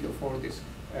use the Pico for this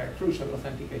crucial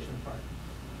authentication part.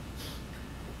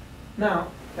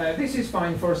 Now, this is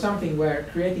fine for something where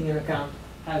creating an account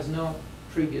has no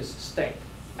previous step,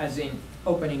 as in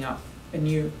opening up a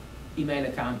new email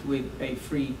account with a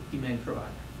free email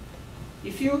provider.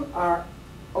 If you are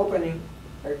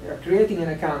creating an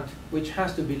account which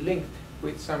has to be linked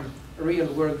with some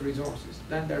real-world resources,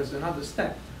 then there's another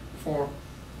step for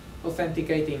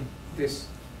authenticating this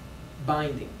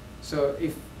binding. So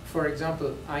if, for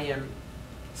example, I am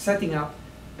setting up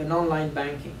an online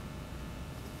banking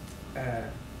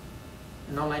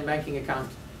account,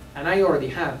 and I already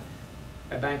have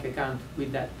a bank account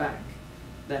with that bank,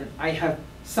 then I have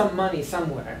some money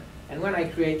somewhere, and when I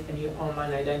create a new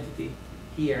online identity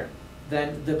here,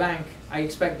 then the bank, I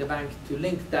expect the bank to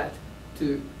link that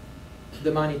to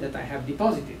the money that I have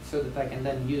deposited, so that I can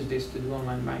then use this to do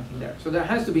online banking there. So there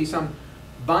has to be some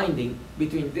binding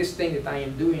between this thing that I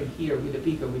am doing here with the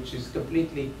Pico, which is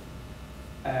completely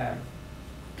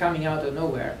coming out of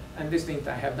nowhere, and this thing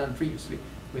that I have done previously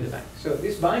with the bank. So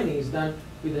this binding is done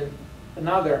with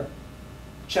another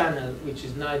channel, which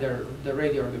is neither the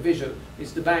radio or the visual.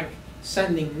 It's the bank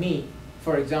sending me,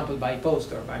 for example, by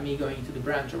post or by me going to the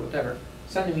branch or whatever,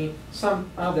 sending me some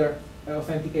other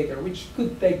authenticator, which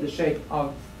could take the shape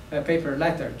of a paper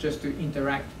letter just to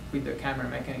interact with the camera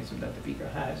mechanism that the Pico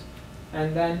has.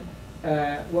 And then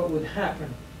what would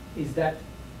happen is that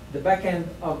the back end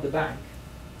of the bank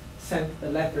sent a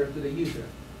letter to the user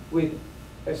with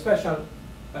a special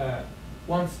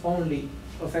once only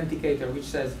authenticator, which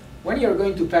says, when you're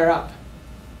going to pair up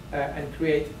and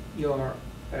create your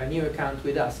new account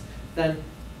with us, then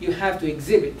you have to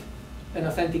exhibit an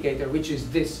authenticator, which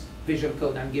is this visual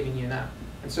code I'm giving you now.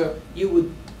 And so you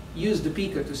would use the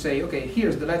Pico to say, okay,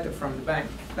 here's the letter from the bank,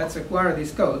 let's acquire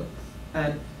this code,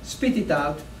 and spit it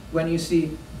out when you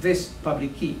see this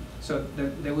public key. So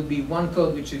there would be one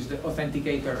code, which is the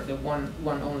authenticator, the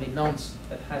one only nonce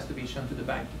that has to be shown to the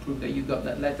bank to prove that you got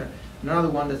that letter. Another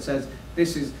one that says,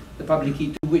 this is the public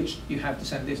key to which you have to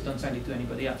send this, don't send it to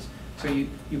anybody else. So you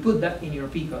put that in your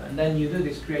Pico, and then you do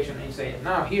this creation, and you say,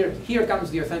 now here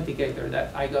comes the authenticator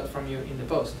that I got from you in the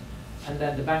post. And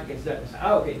then the bank gets that and says,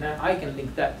 oh, okay, now I can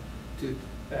link that to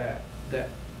the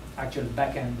actual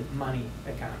back-end money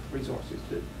account resources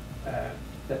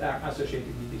that are associated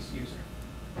with this user.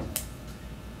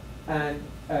 And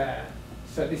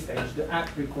so at this stage, the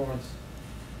app records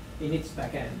in its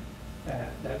back-end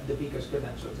that the Pico's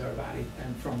credentials are valid,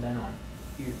 and from then on,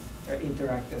 you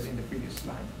interact as in the previous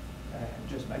slide,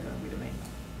 just by going with the main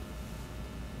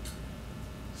line.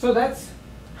 So that's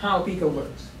how Pico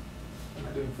works. What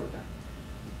am I doing for that?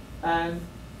 And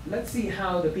let's see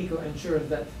how the Pico ensures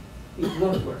that it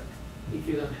won't work if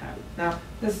you don't have it. Now,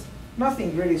 there's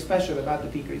nothing really special about the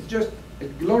Pico. It's just a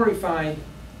glorified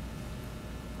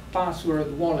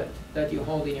password wallet that you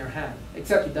hold in your hand,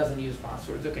 except it doesn't use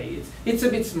passwords. Okay, it's a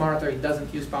bit smarter. It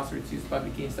doesn't use passwords. It uses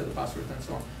public key instead of passwords and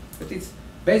so on. But it's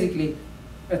basically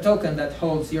a token that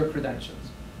holds your credentials.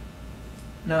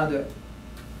 Now,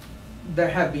 there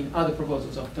have been other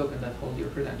proposals of token that hold your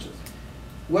credentials.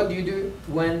 What do you do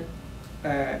when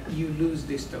you lose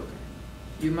this token?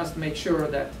 You must make sure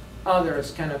that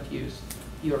others cannot use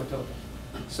your token.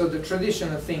 So the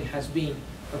traditional thing has been,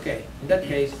 okay, in that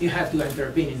case, you have to enter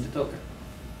a PIN in the token.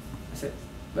 I said,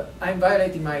 but I'm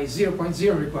violating my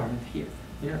 0.0 requirement here.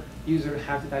 You know, user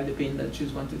have to type the PIN, that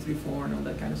choose 1, 2, 3, 4, and all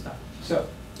that kind of stuff. So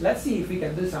let's see if we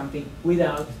can do something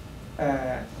without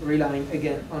relying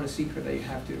again on a secret that you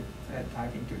have to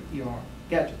type into your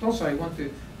gadget. Also, I want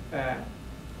to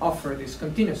offer this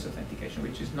continuous authentication,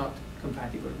 which is not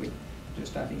compatible with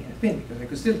just typing in a PIN, because I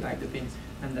could still type the PIN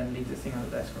and then leave the thing on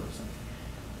the desk or something.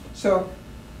 So,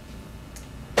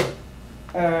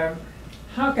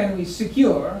 how can we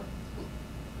secure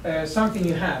something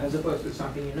you have as opposed to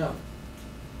something you know?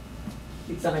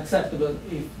 It's unacceptable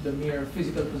if the mere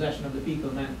physical possession of the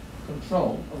Pico meant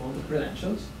control of all the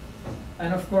credentials.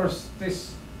 And of course,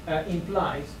 this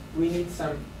implies we need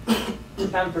some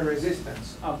tamper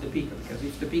resistance of the Pico, because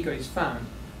if the Pico is found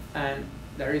and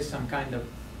there is some kind of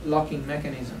locking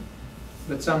mechanism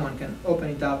that someone can open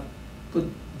it up,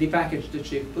 depackage the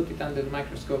chip, put it under the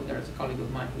microscope. There's a colleague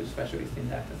of mine who's a specialist in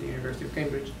that at the University of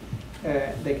Cambridge.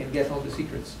 They can get all the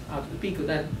secrets out of the Pico,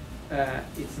 then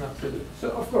it's not so good. So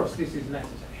of course this is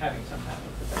necessary, having some kind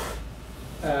of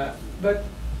protection. But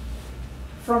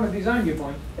from a design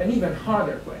viewpoint, an even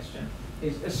harder question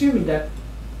is assuming that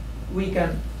we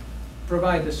can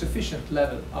provide a sufficient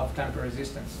level of tamper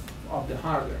resistance of the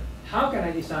hardware. How can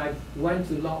I decide when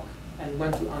to lock and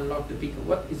when to unlock the Pico?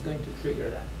 What is going to trigger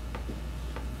that?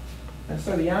 And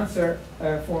so the answer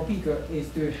for Pico is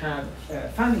to have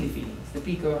family feelings. The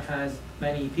Pico has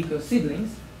many Pico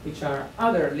siblings, which are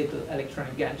other little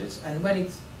electronic gadgets, and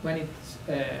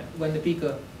when the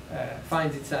Pico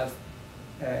finds itself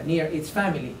near its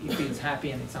family, it feels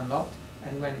happy and it's unlocked,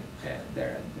 and when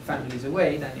the family is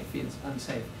away, then it feels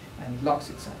unsafe and it locks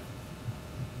itself.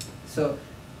 So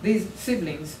these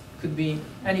siblings could be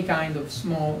any kind of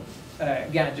small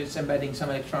gadgets embedding some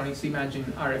electronics. Imagine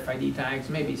RFID tags,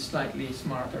 maybe slightly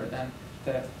smarter than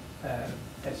the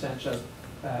essential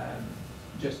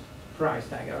just price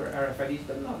tag or RFIDs,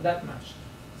 but not that much.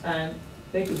 And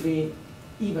they could be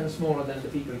even smaller than the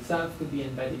Pico itself, could be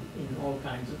embedded in all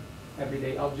kinds of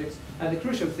everyday objects. And the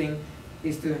crucial thing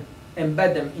is to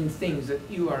embed them in things that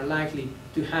you are likely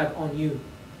to have on you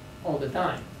all the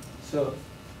time. So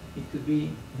it could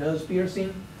be nose piercing,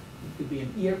 it could be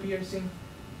an ear piercing,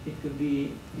 it could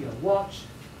be your watch,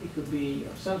 it could be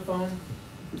your cell phone,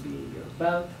 it could be your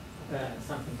belt,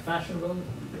 something fashionable,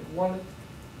 your wallet.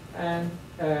 And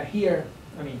here,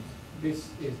 I mean, this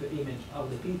is the image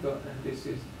of the Pico, and this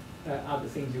is other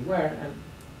things you wear,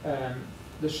 and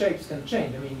the shapes can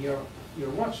change. I mean, your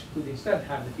watch could instead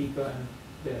have the Pico, and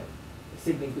the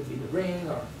sibling could be the ring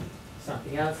or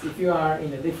something else. If you are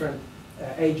in a different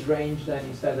age range, then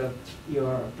instead of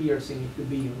your piercing, it could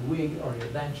be your wig or your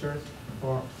dentures,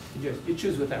 or you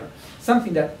choose whatever.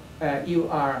 Something that you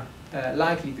are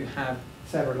likely to have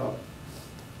several of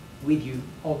with you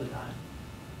all the time.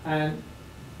 And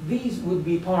these would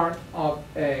be part of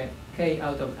a K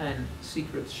out of N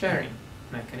secret sharing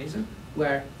mechanism,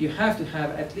 where you have to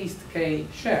have at least K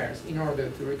shares in order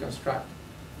to reconstruct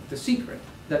the secret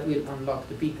that will unlock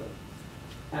the Pico.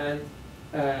 And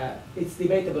it's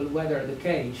debatable whether the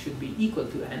K should be equal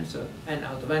to N, so N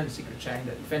out of N secret sharing,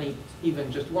 that if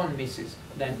even just one misses,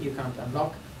 then you can't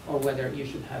unlock, or whether you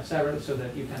should have several so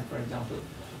that you can, for example,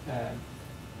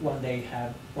 one day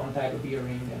have one type of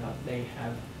earring, another day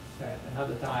have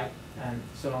another type, and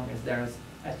so long as there's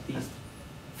at least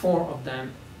 4 of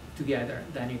them together,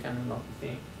 then you can unlock the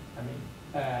thing. I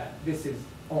mean, this is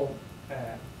all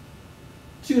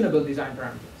tunable design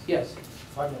parameters. Yes?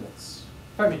 5 minutes.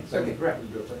 5 minutes, okay, great.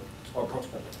 Or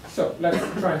approximately. So let's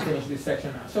try and finish this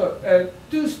section now. So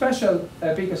 2 special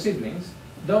Pico siblings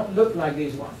don't look like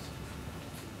these ones.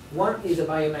 One is a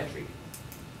biometric.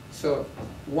 So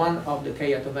one of the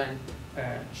K out of N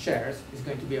shares is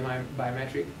going to be a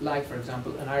biometric, like, for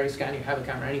example, an iris scan. You have a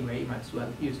camera anyway, you might as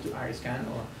well use the iris scan,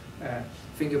 or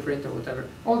fingerprint, or whatever.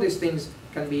 All these things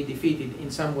can be defeated in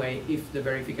some way if the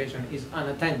verification is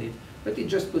unattended, but it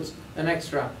just puts an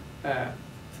extra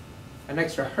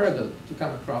hurdle to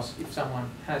come across if someone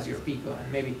has your Pico,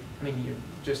 and maybe, I mean,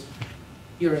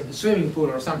 you're in the swimming pool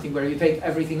or something where you take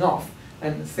everything off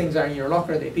and things are in your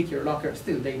locker, they pick your locker,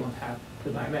 still they won't have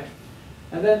the biometric.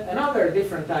 And then another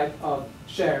different type of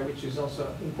share, which is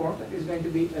also important, is going to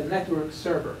be a network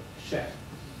server share.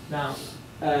 Now,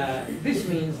 this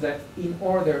means that in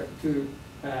order to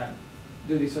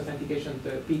do this authentication,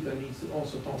 the Pico needs to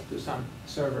also talk to some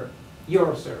server,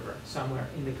 your server, somewhere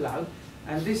in the cloud.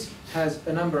 And this has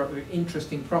a number of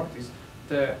interesting properties.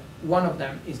 One of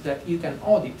them is that you can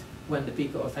audit when the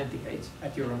Pico authenticates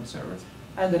at your own server.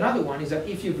 And another one is that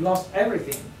if you've lost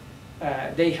everything,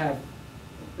 they have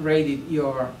raided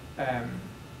your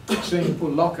swimming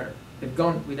pool locker, they've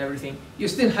gone with everything, you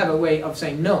still have a way of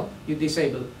saying no, you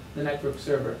disable the network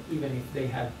server even if they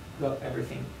have got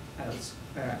everything else,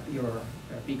 your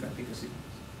Pico and Pico signals.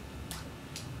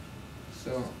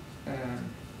 So,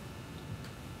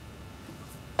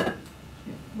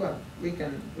 well, we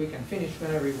can finish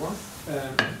whenever you want.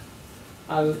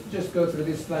 I'll just go through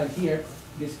this slide here,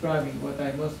 describing what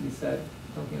I mostly said,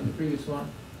 talking on the previous one.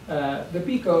 The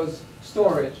Pico's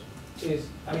storage is,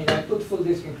 I mean, I put full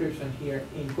disk encryption here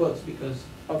in quotes because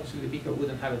obviously the Pico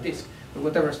wouldn't have a disk, but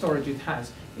whatever storage it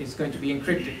has is going to be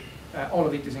encrypted. All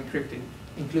of it is encrypted,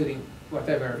 including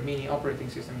whatever mini operating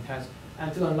system it has.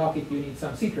 And to unlock it, you need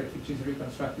some secret, which is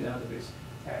reconstructed out of this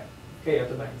K out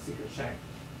of N secret sharing.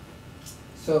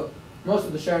 So most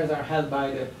of the shares are held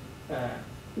by the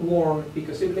warm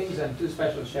Pico siblings, and 2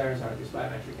 special shares are this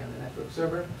biometric and the network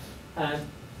server. And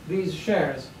these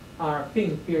shares are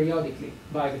pinged periodically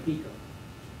by the Pico.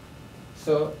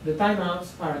 So the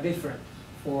timeouts are different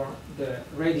for the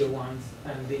radio ones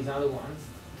and these other ones.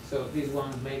 So these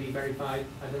ones may be verified,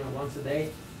 I don't know, once a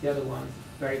day. The other ones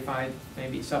verified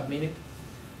maybe sub-minute.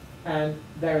 And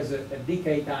there's a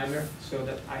decay timer, so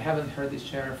that I haven't heard this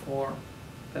share for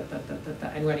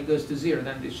and when it goes to 0,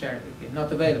 then this share is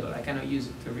not available. I cannot use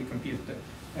it to recompute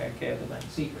k-domain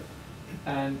secret.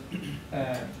 And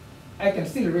I can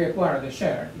still reacquire the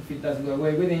share if it doesn't go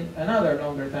away within another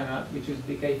longer timeout, which is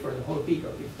decay for the whole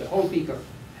Pico. If the whole Pico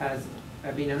has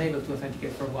been unable to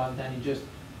authenticate for a while, then it just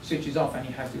switches off and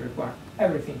you have to require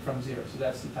everything from zero. So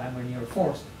that's the time when you're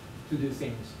forced to do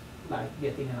things like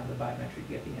getting another biometric,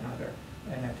 getting another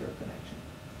network connection.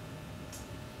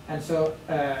 And so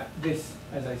this,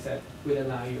 as I said, will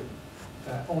allow you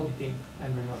auditing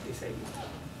and remote disabling.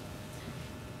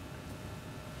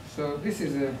 So this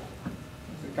is a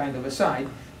kind of aside.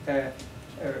 A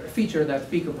feature that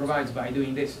Pico provides by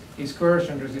doing this is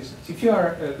coercion resistance. If you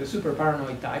are the super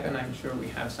paranoid type, and I'm sure we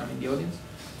have some in the audience,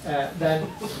 then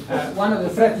one of the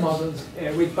threat models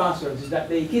with passwords is that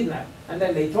they kidnap and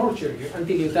then they torture you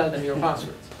until you tell them your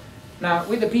passwords. Now,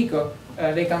 with the Pico,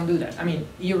 they can't do that. I mean,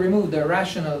 you remove the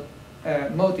rational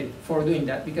motive for doing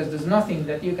that because there's nothing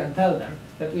that you can tell them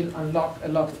that will unlock a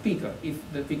locked Pico if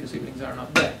the Pico siblings are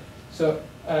not there. So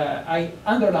I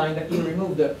underline that you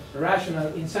remove the rational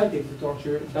incentive to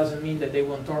torture. It doesn't mean that they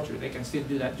won't torture. They can still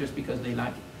do that just because they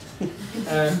like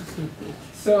it.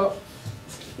 So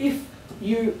if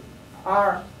you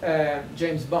are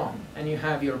James Bond and you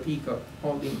have your Pico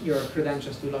holding your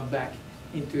credentials to log back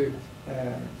into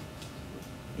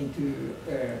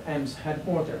M's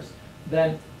headquarters,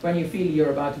 then when you feel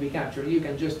you're about to be captured, you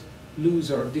can just lose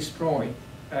or destroy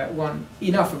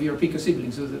enough of your Pico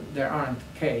siblings so that there aren't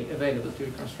K available to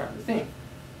reconstruct the thing.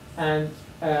 And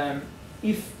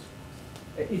if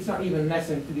it's not even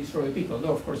necessary to destroy the Pico,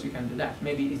 though of course you can do that.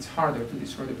 Maybe it's harder to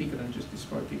destroy the Pico than just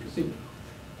destroy the Pico sibling.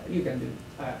 You can do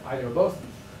either or both.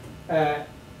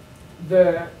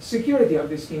 The security of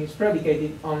this scheme is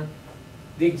predicated on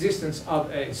the existence of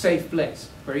a safe place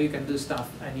where you can do stuff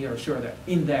and you're sure that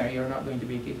in there you're not going to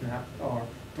be kidnapped or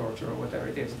tortured or whatever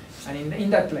it is. And in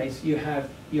that place you have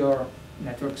your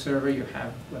network server, you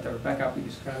have whatever backup we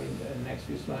describe in the next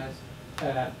few slides,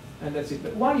 and that's it.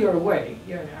 But while you're away,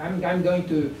 I'm going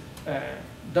to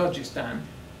Dodgistan,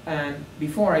 and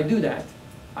before I do that,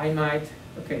 I might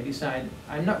decide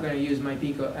I'm not going to use my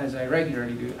Pico as I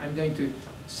regularly do. I'm going to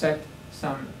set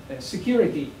some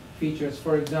security features,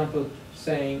 for example,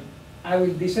 saying I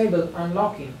will disable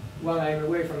unlocking while I'm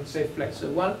away from the safe place. So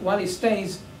while it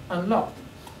stays unlocked,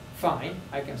 fine,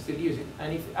 I can still use it.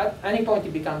 And if at any point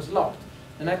it becomes locked,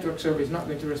 the network server is not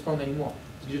going to respond anymore.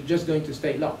 It's just going to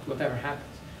stay locked, whatever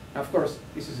happens. Now, of course,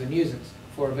 this is a nuisance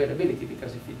for availability,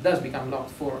 because if it does become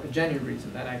locked for a genuine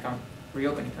reason, then I can't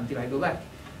reopen it until I go back.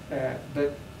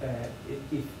 But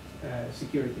if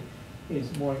security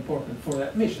is more important for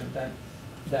that mission, then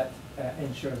that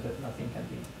ensures that nothing can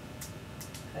be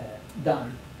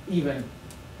done, even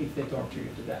if they torture you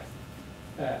to death.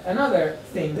 Another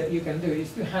thing that you can do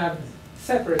is to have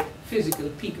separate physical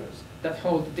Picos that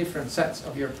hold different sets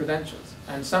of your credentials,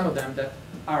 and some of them that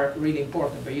are really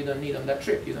important, but you don't need on that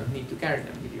trip. You don't need to carry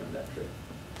them with you on that trip.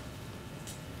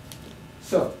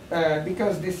 So,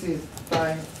 because this is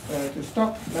time to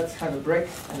stop, let's have a break,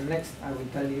 and next I will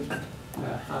tell you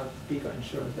how Pico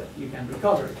ensures that you can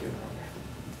recover if you're wrong.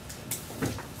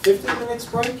 15 minutes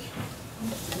break. I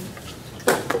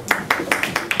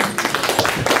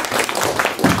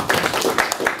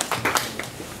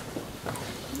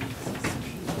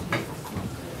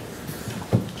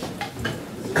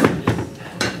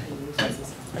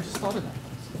just thought of that.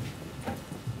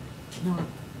 No.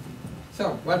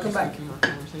 So, welcome back. Our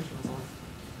conversation was on.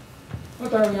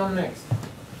 What are we on next?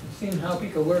 Seeing how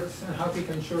Pico works and how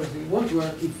Pico ensures it won't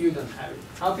work if you don't have it.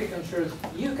 How Pico ensures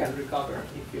you can recover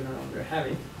if you no longer have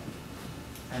it.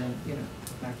 And, you know,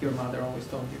 like your mother always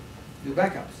told you, do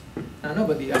backups. Now,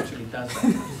 nobody actually does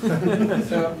backups.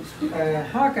 So,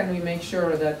 how can we make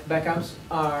sure that backups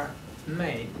are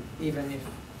made, even if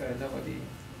nobody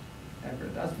ever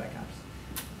does backups?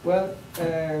 Well,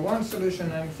 one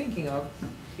solution I'm thinking of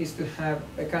is to have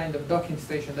a kind of docking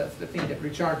station. That's the thing that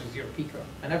recharges your Pico,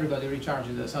 and everybody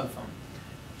recharges a cell phone.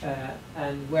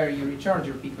 And where you recharge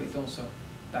your Pico, it also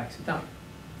backs it up.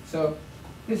 So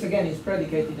this again is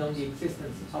predicated on the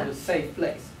existence of a safe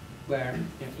place, where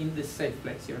in this safe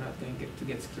place you're not going to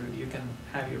get screwed. You can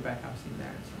have your backups in there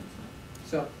and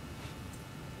so on. So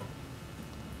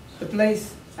the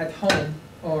place at home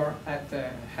or at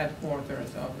the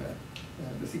headquarters of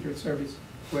the Secret Service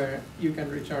where you can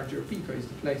recharge your Pico is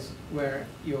the place where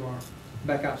your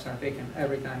backups are taken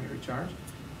every time you recharge.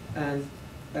 And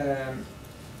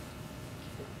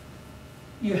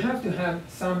you have to have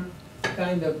some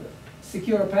kind of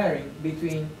secure pairing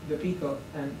between the Pico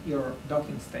and your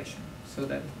docking station, so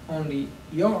that only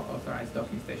your authorized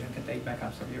docking station can take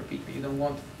backups of your Pico. You don't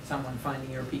want someone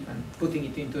finding your Pico and putting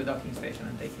it into a docking station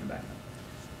and taking backup.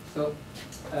 So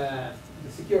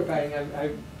the secure pairing, I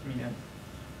mean,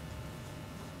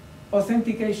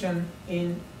 authentication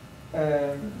in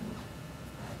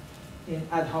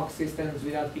ad hoc systems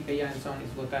without PKI and so on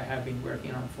is what I have been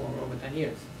working on for over 10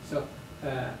 years. So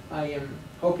I am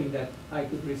hoping that I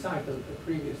could recycle a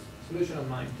previous solution of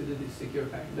mine to do this secure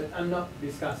pairing, but I'm not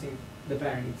discussing the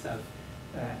pairing itself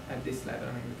at this level.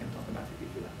 I mean, we can talk about it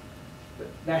if you like. But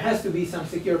there has to be some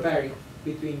secure pairing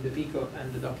between the Pico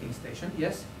and the docking station,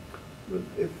 yes? But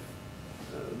if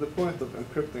the point of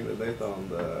encrypting the data on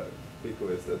the Pico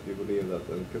is that you believe that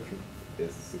the encryption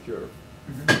is secure,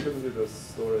 couldn't you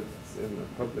just store it in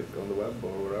public on the web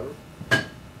or wherever?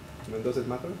 I mean, does it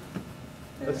matter?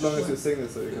 As long as you sign it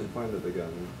so you can find it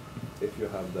again, if you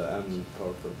have the end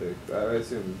part of the, I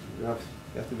assume you have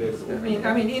to be able to open it.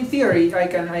 I mean, in theory, I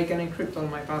can encrypt all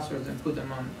my passwords and put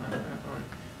them on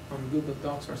Google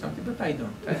Docs or something, but I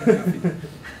don't. I don't have it.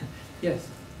 Yes.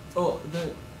 Oh,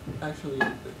 actually,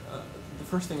 the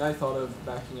first thing I thought of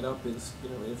backing it up is, you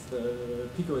know, if the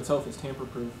Pico itself is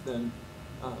tamper-proof, then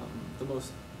the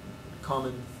most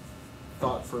common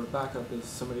thought for backup is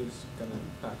somebody's going to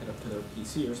back it up to their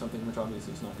PC or something, which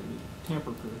obviously is not going to be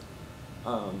tamper-proof,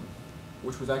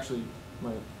 which was actually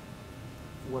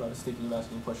what I was thinking of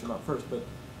asking a question about first. But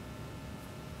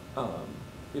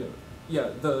you know, yeah,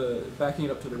 the backing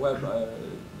it up to the web that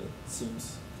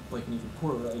seems like an even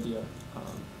poorer idea.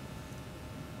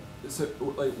 So,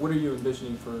 like, what are you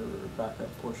envisioning for backup,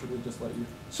 or should we just let you?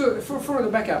 So for the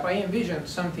backup, I envisioned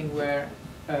something where,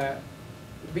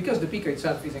 because the Pico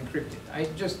itself is encrypted, I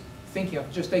just thinking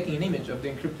of just taking an image of the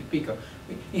encrypted Pico.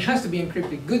 It has to be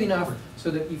encrypted good enough so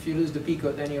that if you lose the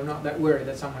Pico, then you're not that worried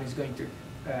that someone is going to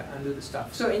undo the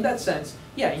stuff. So in that sense,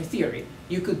 yeah, in theory,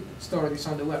 you could store this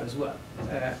on the web as well.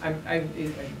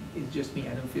 It's just me,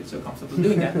 I don't feel so comfortable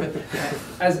doing that.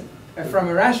 But from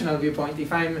a rational viewpoint,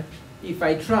 if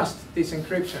I trust this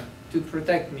encryption to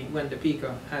protect me when the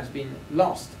Pico has been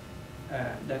lost,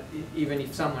 that even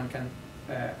if someone can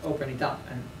open it up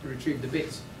and retrieve the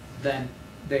bits, then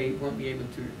they won't be able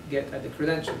to get at the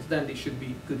credentials, then they should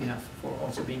be good enough for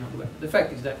also being on the web. The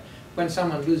fact is that when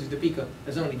someone loses the Pico,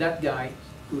 there's only that guy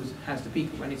who has the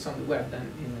Pico. When it's on the web, then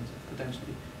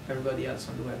potentially everybody else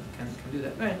on the web can do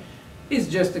that. It's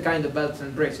just the kind of belts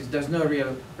and braces. There's no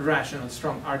real rational,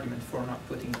 strong argument for not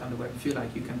putting it on the web. If you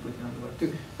like, you can put it on the web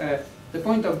too. The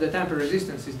point of the tamper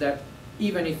resistance is that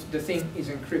even if the thing is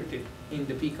encrypted in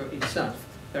the Pico itself,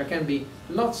 there can be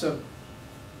lots of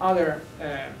other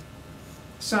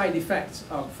side effects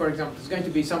of, for example, there's going to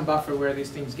be some buffer where these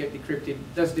things get decrypted.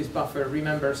 Does this buffer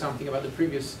remember something about the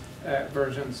previous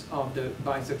versions of the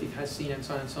bytes that it has seen, and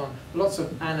so on and so on. Lots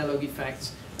of analog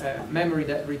effects, memory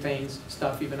that retains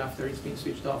stuff even after it's been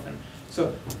switched off. And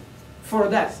so for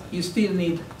that, you still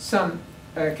need some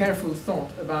careful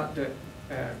thought about the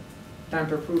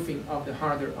tamper-proofing of the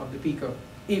hardware of the Pico,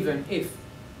 even if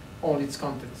all its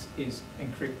contents is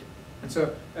encrypted. And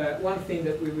so one thing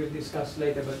that we will discuss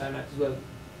later, but I might as well,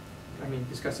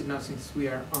 discuss it now since we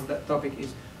are on that topic,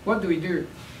 is what do we do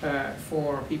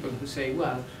for people who say,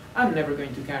 well, I'm never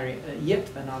going to carry yet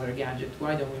another gadget.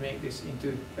 Why don't we make this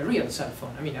into a real cell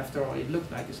phone? I mean, after all, it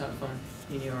looked like a cell phone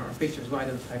in your pictures. Why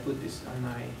don't I put this on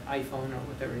my iPhone or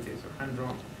whatever it is, or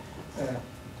Android?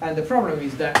 And the problem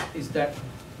is that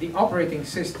the operating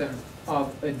system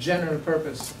of a general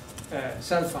purpose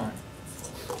cell phone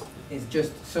is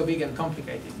just so big and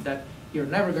complicated that you're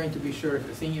never going to be sure if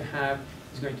the thing you have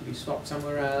is going to be swapped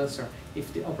somewhere else, or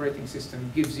if the operating system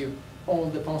gives you all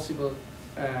the possible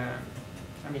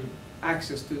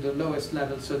access to the lowest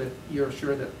level so that you're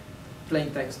sure that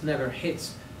plain text never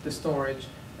hits the storage.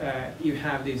 You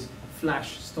have these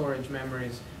flash storage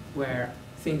memories where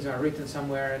things are written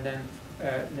somewhere, and then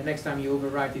the next time you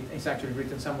overwrite it, it's actually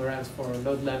written somewhere else for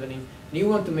load leveling. And you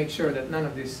want to make sure that none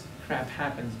of this crap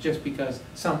happens just because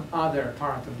some other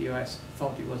part of the OS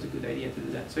thought it was a good idea to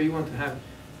do that. So you want to have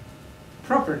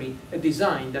properly a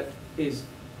design that is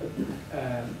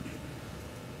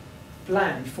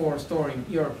planned for storing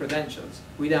your credentials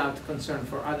without concern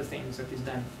for other things that is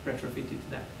then retrofitted to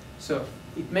that. So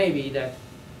it may be that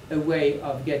a way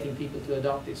of getting people to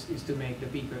adopt this is to make the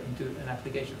Pico into an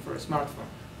application for a smartphone,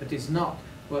 but it's not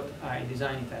what I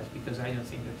design it as, because I don't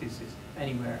think that this is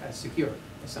anywhere as secure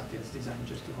as something that's designed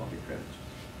just to hold your credentials.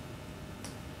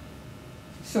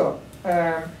 So,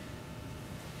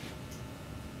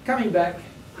 coming back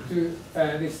to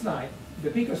this slide, the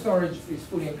Pico storage is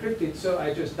fully encrypted, so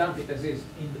I just dump it as is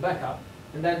in the backup,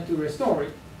 and then to restore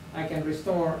it, I can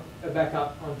restore a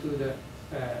backup onto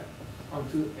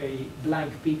a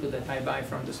blank Pico that I buy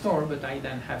from the store, but I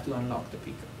then have to unlock the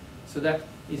Pico. So that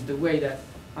is the way that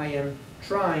I am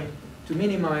trying to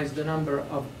minimize the number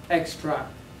of extra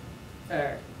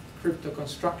crypto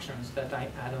constructions that I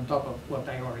add on top of what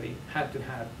I already had to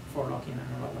have for locking and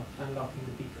unlocking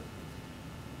the Pico.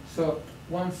 So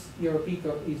once your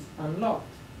Pico is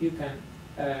unlocked, you can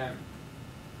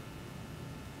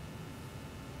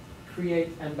create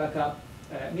and back up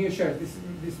new shares. This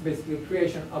is basically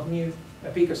creation of new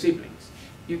Pico siblings.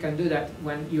 You can do that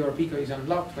when your Pico is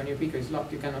unlocked. When your Pico is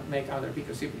locked, you cannot make other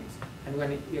Pico siblings. And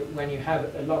when you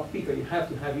have a locked Pico, you have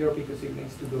to have your Pico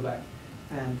siblings to go back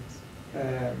and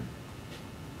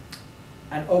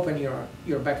open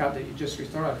your backup that you just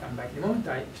restored. I'll come back in a moment.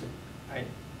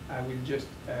 I will just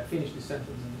finish this sentence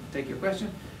and take your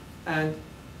question. And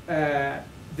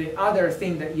the other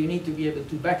thing that you need to be able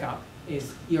to back up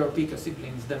is your Pico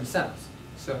siblings themselves.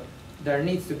 So there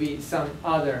needs to be some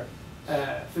other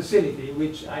facility,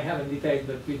 which I haven't detailed,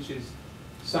 but which is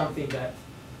something that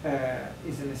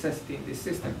is a necessity in this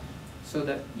system, so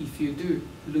that if you do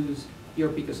lose your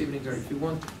Pico siblings, or if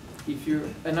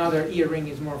another earring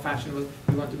is more fashionable,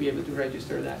 you want to be able to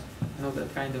register that and all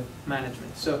that kind of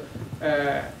management. So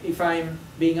if I'm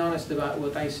being honest about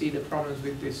what I see the problems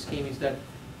with this scheme is that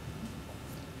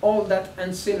all that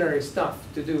ancillary stuff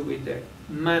to do with the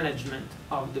management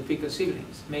of the Pico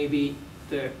siblings may be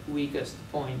the weakest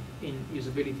point in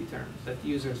usability terms, that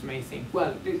users may think,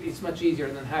 well, it's much easier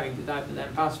than having to type the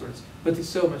damn passwords, but it's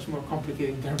so much more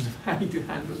complicated in terms of having to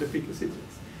handle the Pico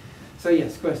siblings. So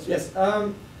yes, question. Yes,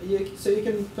 so you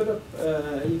can put up,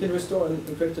 you can restore an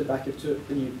encrypted backup to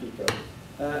a new Pico,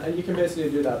 and you can basically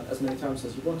do that as many times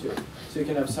as you want to. So you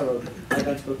can have several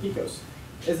identical Picos.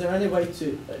 Is there any way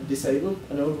to disable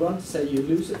an old one, say you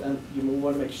lose it and you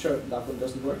want to make sure that one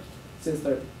doesn't work, since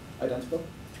they're identical?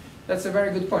 That's a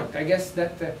very good point. I guess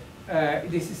that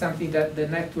this is something that the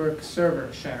network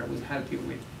server share would help you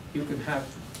with. You could have,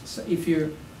 if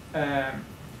you,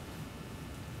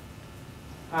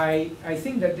 I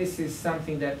think that this is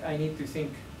something that I need to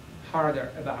think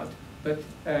harder about, but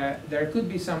there could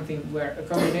be something where a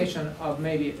combination of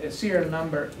maybe a serial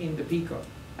number in the Pico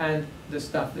and the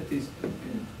stuff that is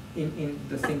in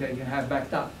the thing that you have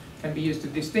backed up can be used to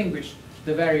distinguish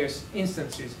the various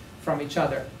instances from each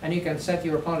other, and you can set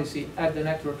your policy at the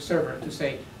network server to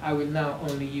say, I will now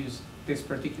only use this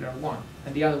particular one,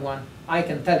 and the other one, I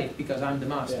can tell it because I'm the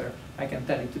master, yeah. I can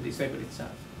tell it to disable itself.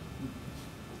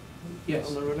 Yes,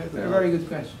 a very good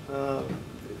question.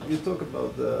 You talk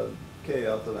about the K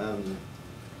out of N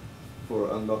for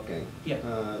unlocking.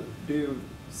 Yeah. Do you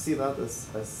see that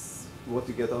as what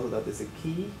you get out of that is a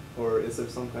key, or is there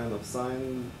some kind of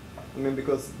sign? I mean,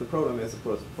 because the problem is, of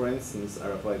course, for instance,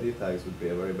 RFID tags would be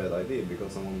a very bad idea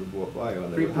because someone would walk by you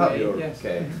and they would have your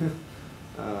K.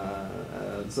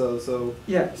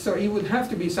 Yeah, so it would have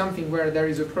to be something where there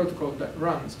is a protocol that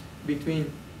runs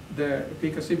between the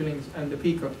Pico siblings and the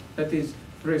Pico that is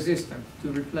resistant to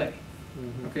replay.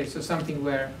 Mm-hmm. Okay, so something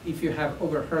where if you have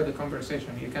overheard the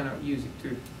conversation, you cannot use it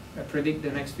to predict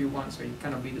the next few ones, so it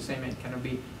cannot be the same, it cannot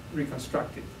be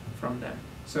reconstructed from them.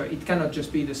 So it cannot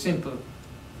just be the simple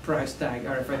price tag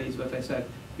RFID is what I said,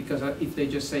 because if they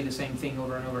just say the same thing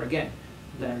over and over again,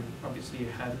 then obviously you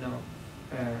have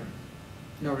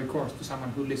no recourse to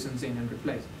someone who listens in and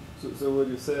replays. So would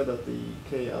you say that the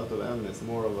K out of M is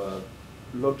more of a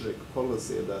logic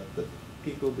policy that the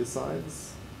Pico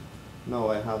decides,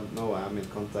 no, I'm in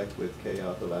contact with K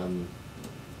out of M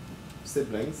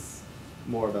siblings,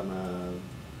 more than an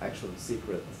actual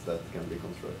secret that can be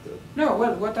constructed? No,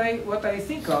 well, what I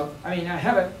think of, I mean,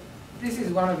 this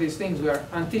is one of these things where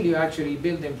until you actually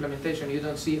build the implementation, you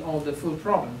don't see all the full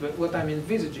problem. But what I'm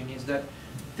envisaging is that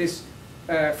this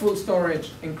full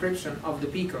storage encryption of the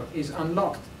Pico is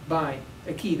unlocked by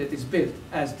a key that is built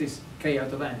as this K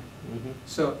out of N. Mm-hmm.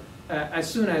 So as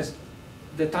soon as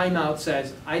the timeout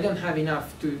says, I don't have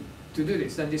enough to do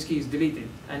this, then this key is deleted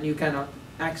and you cannot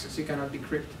access, you cannot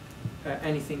decrypt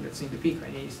anything that's in the Pico,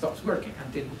 and it stops working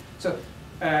until. So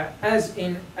as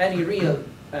in any real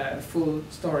full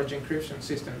storage encryption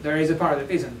system, there is a part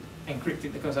that isn't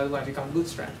encrypted because otherwise you can't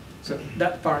bootstrap. So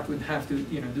that part would have to,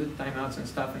 do the timeouts and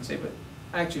stuff and say, but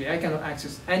actually I cannot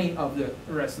access any of the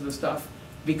rest of the stuff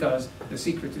because the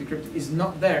secret to decrypt is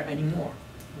not there anymore.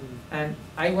 Mm. And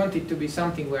I want it to be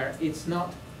something where it's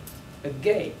not a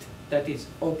gate that is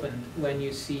opened when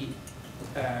you see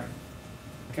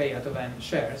K out of N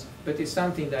shares, but it's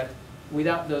something that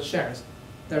without those shares,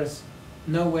 there's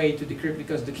no way to decrypt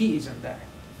because the key isn't there.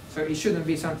 So it shouldn't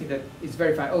be something that is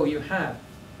verified, oh, you have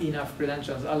enough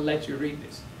credentials, I'll let you read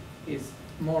this. It's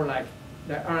more like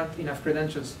there aren't enough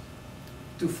credentials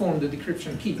to form the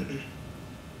decryption key.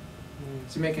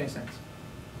 Does it make any sense?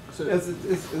 So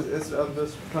I'm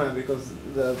just trying, because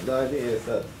the idea is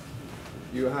that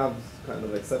you have kind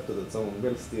of accepted that someone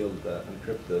will steal the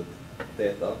encrypted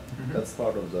data. That's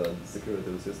part of the security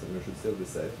of the system. You should still be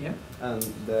safe. Yeah. And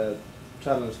the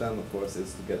challenge then, of course,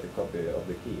 is to get a copy of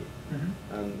the key.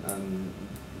 And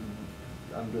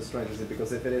I'm just trying to see,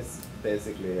 because if it is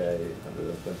basically a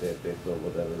 128-bit or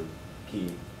whatever key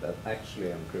that actually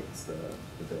encrypts the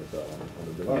data on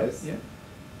the device,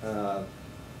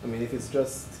 I mean, if it's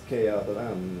just K out of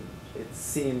N, it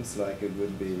seems like it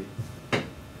would be,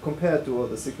 compared to all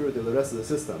the security of the rest of the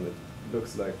system, it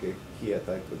looks like a key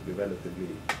attack would be relatively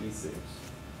easy.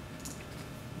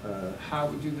 How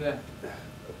would you do that?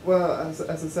 Well, as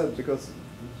I said, because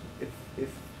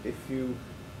if you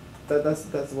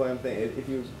that's why I'm thinking, if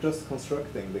you're just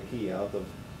constructing the key out of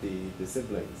the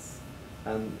siblings,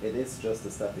 and it is just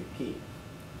a static key,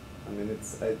 I mean,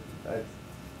 it's I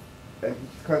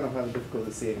kind of have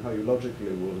difficulty seeing how you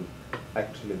logically will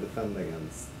actually defend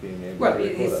against being able Well, to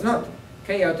record it's that not somehow.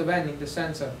 K out of N in the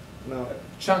sense of No.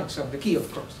 chunks of the key,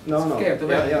 of course. No, It's no. K out of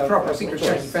Yeah, N, yeah, proper of secret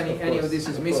course, chain. If any of this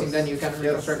is of missing, course. then you can Yes,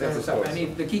 reconstruct yes, it of yourself. course. And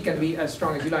if the key can be as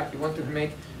strong as you like, you want to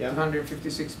make Yeah.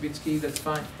 256 bits key, that's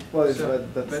fine. Well, it's, So,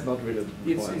 that's but not really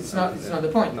the point. It's not the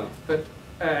point. No. But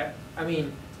I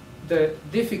mean, the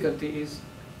difficulty is,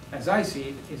 as I see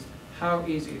it, is how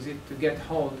easy is it to get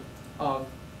hold of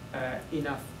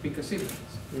enough Pico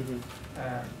siblings?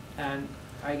 And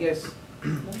I guess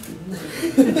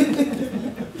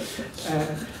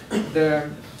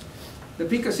the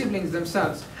Pico siblings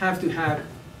themselves have to have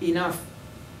enough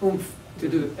oomph to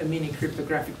do a mini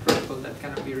cryptographic protocol that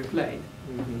cannot be replayed.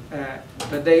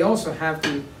 But they also have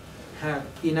to have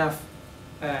enough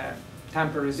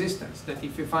tamper resistance that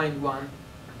if you find one,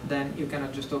 then you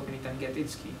cannot just open it and get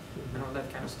its key and all that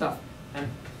kind of stuff. And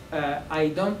I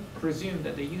don't presume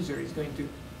that the user is going to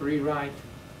rewrite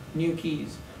new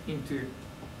keys into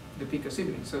the Pico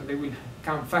siblings. So they will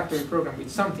come factory program with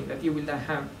something that you will then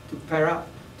have to pair up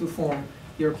to form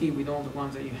your key with all the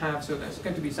ones that you have. So there's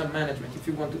going to be some management. If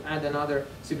you want to add another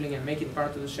sibling and make it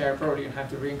part of the share, probably you have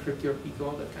to re-encrypt your Pico,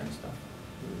 all that kind of stuff.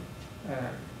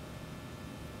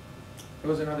 There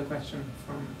was another question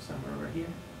from somewhere over here.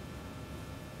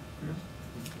 No?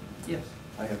 Yes.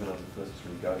 I have another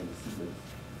question regarding the siblings.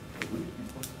 Would it be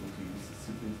possible to use the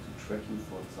siblings to track you,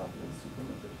 for example, in the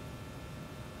supermarket?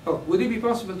 Oh, would it be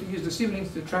possible to use the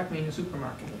siblings to track me in a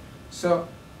supermarket? So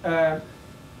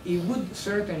it would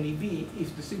certainly be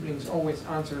if the siblings always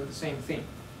answer the same thing,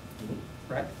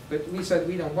 right? But we said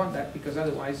we don't want that because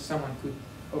otherwise someone could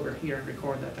overhear and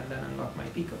record that and then unlock my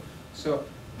Pico. So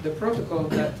the protocol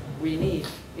that we need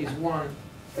is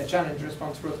a challenge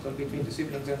response protocol between the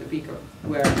siblings and the Pico,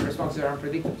 where responses are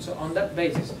unpredictable. So on that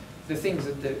basis, the things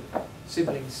that the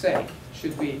siblings say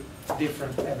should be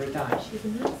different every time.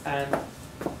 And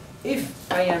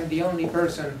if I am the only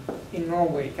person in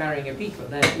Norway carrying a Pico,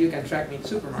 then you can track me in the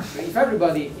supermarket. But if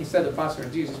everybody, instead of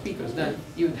passwords, uses Picos, then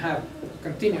you would have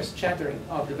continuous chattering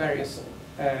of the various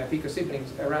Pico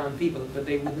siblings around people, but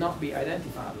they would not be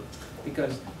identifiable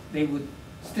because they would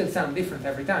still sound different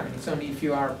every time. And it's only if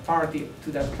you are party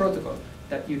to that protocol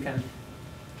that you can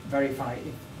verify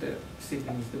if the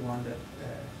sibling is the one that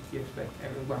you expect,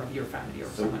 one of your family or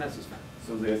someone else's family.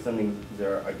 So they are sending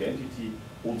their identity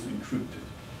also encrypted.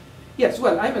 Yes,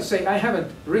 well, I must say I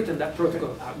haven't written that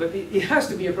protocol out, but it has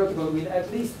to be a protocol with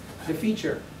at least the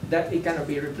feature that it cannot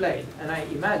be replayed. And I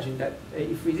imagine that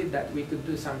if we did that, we could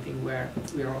do something where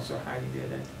we are also hiding the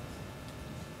identity.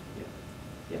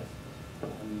 Yeah. Yes.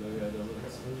 Maybe I don't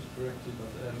understand it correctly, but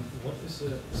what is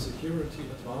the security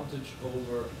advantage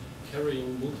over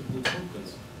carrying multiple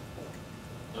tokens?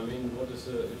 I mean, what is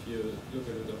if you look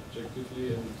at it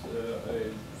objectively,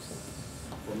 and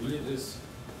for me it is,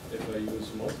 if I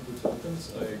use multiple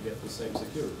tokens, I get the same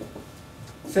security.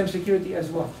 Same security as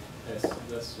what? As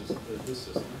that's just this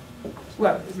system.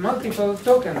 Well, multiple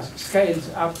tokens scales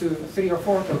up to 3 or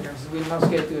 4 tokens. It will not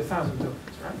scale to 1,000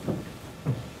 tokens, right?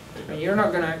 I mean, you're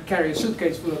not going to carry a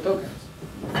suitcase full of tokens.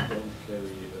 Don't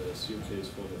carry a suitcase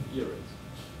full of earrings.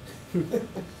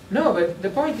 No, but the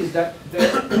point is that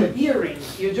the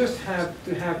earrings, you just have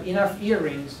to have enough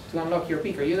earrings to unlock your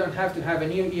Pico. You don't have to have a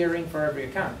new earring for every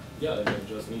account. Yeah, and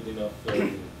you just need enough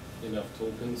enough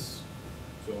tokens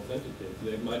to authenticate.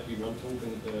 There might be one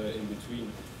token in between,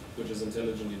 which is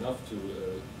intelligent enough to,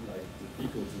 like the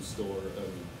Pico, to store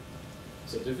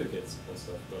certificates and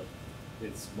stuff, but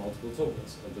it's multiple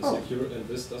tokens, and the and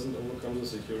this doesn't overcome the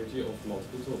security of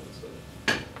multiple tokens.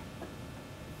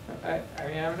 I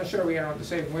mean, I'm not sure we are on the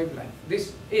same wavelength.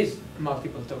 This is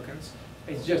multiple tokens.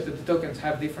 It's just that the tokens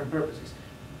have different purposes.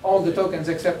 All the tokens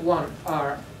except one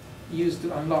are used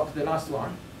to unlock the last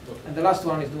one. And the last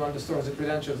one is the one that stores the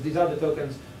credentials. These other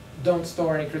tokens don't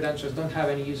store any credentials, don't have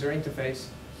any user interface.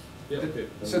 Yeah, okay.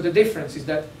 So the difference is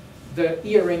that the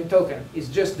earring token is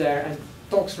just there and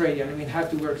talks radio, and we have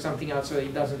to work something out so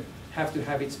it doesn't have to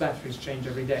have its batteries changed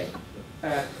every day.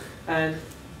 And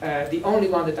the only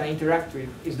one that I interact with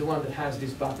is the one that has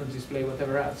this buttons, display,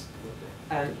 whatever else.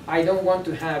 And I don't want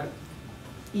to have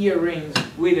earrings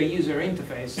with a user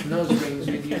interface, nose rings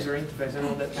with user interface, and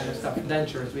all that kind of stuff,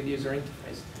 dentures with user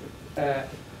interface.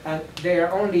 And they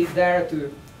are only there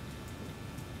to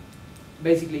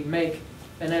basically make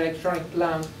an electronic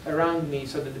lamp around me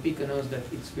so that the Pico knows that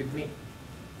it's with me.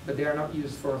 But they are not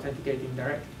used for authenticating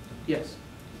directly. Yes?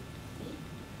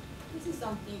 This is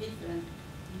something different,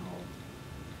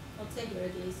 not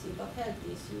security issue, but health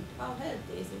issue. How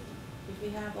healthy is it if we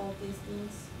have all these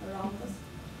things around us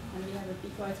and we have a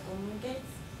Pico that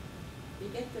communicates? We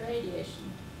get the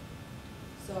radiation.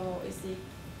 So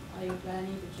are you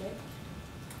planning to check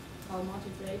how much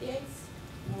it radiates,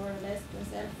 more or less than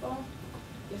cell phone?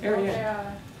 Because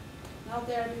now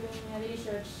they are doing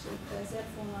research that cell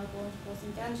phone are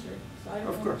causing cancer. So I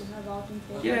don't want to have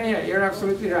authentication. Yeah, you're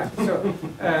absolutely right. So,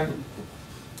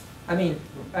 I mean,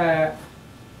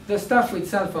 the stuff with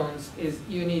cell phones is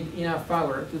you need enough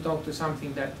power to talk to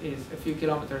something that is a few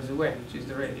kilometers away, which is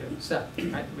the radio itself.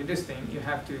 Right? With this thing, you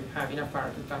have to have enough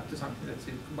power to talk to something that's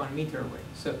 1 meter away.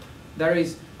 So there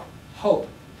is hope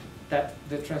that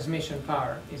the transmission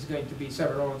power is going to be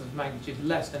several orders of magnitude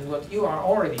less than what you are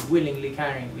already willingly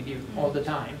carrying with you all the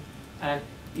time. And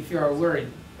if you are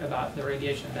worried about the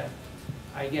radiation, then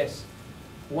I guess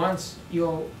once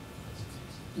your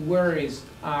worries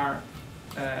are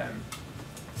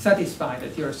satisfied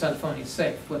that your cell phone is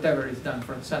safe, whatever is done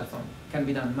for the cell phone can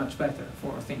be done much better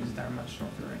for things that are much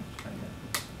shorter range.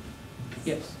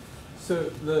 Yes? So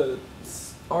the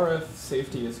RF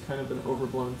safety is kind of an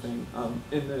overblown thing.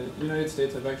 In the United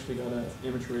States, I've actually got an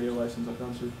amateur radio license. I've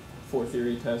gone through 4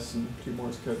 theory tests and 2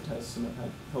 Morse code tests, and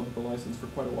I've held the license for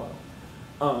quite a while.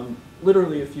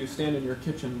 Literally, if you stand in your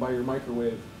kitchen by your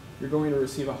microwave, you're going to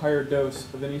receive a higher dose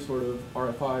of any sort of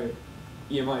RFI,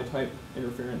 EMI type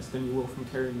interference than you will from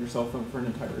carrying your cell phone for an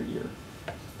entire year.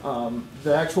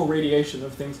 The actual radiation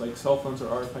of things like cell phones or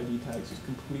RFID tags is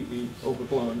completely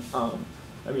overblown.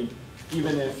 I mean,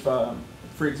 even if,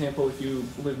 for example, if you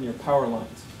live near power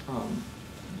lines,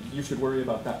 you should worry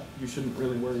about that. You shouldn't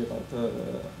really worry about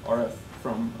the RF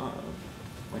from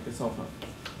like a cell phone.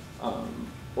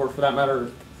 Or for that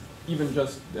matter, even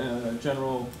just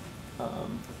general, a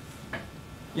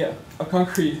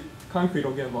concrete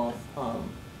will give off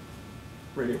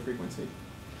radio frequency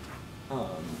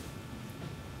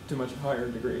to a much higher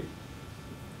degree.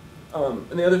 And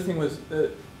the other thing was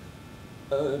that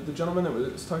the gentleman that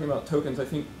was talking about tokens, I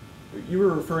think you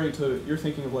were referring to, you're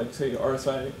thinking of like, say,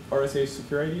 RSA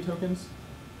secure ID tokens?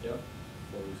 Yeah,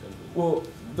 for example. Well,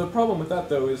 the problem with that,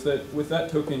 though, is that with that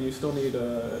token, you still need,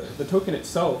 the token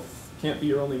itself can't be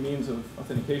your only means of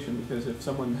authentication, because if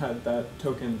someone had that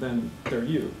token, then they're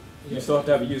you. You still have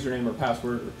to have a username or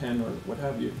password or PIN or what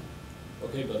have you.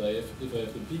 Okay, but if I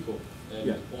have the Pico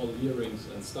and all earrings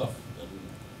and stuff,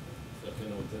 I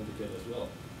can authenticate as well.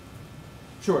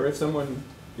 Sure, if someone,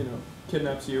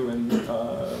 kidnaps you and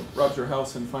robs your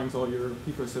house and finds all your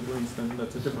Pico siblings, then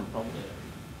that's a different problem.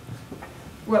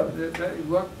 Well,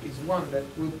 what is one that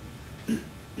would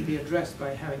be addressed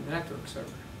by having the network server.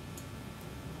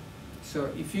 So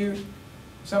if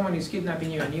someone is kidnapping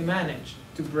you and you manage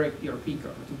to break your Pico,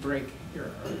 to break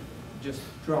your, just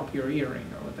drop your earring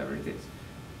or whatever it is,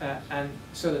 and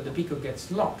so that the Pico gets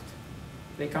locked,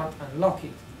 they can't unlock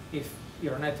it if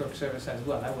your network server says,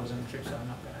 well, I was on a trip, so I'm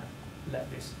not going to let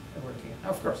this work again.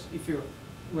 Of course, if you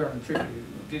were on a trip, you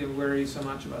didn't worry so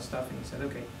much about stuff, and you said,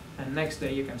 okay, and next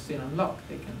day you can still unlock.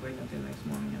 They can wait until next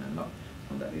morning and unlock.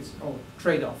 Well, that is all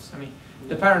trade-offs. I mean,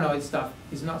 the paranoid stuff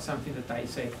is not something that I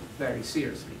say very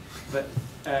seriously. But,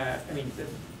 I mean,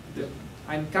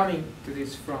 I'm coming to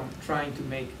this from trying to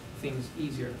make things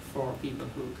easier for people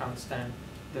who can't stand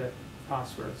the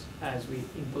passwords as we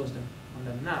impose them on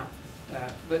them now.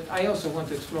 But I also want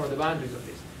to explore the boundaries of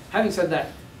this. Having said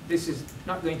that, this is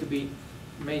not going to be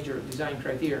major design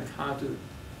criteria on how to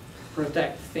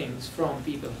protect things from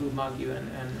people who mug you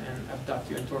and abduct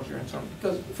you and torture and so on.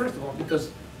 Because, first of all,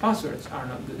 because passwords are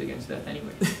not good against that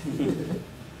anyway.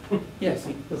 Yes?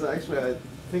 Because actually I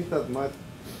think that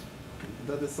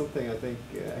is something I think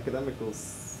academic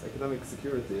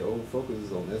security all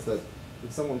focuses on, is that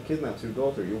if someone kidnaps your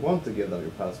daughter, you want to give them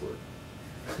your password.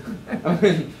 I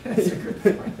mean, that's a good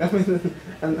point.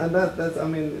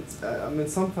 I mean,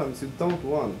 sometimes you don't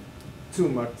want too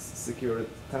much secure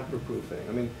tamper-proofing.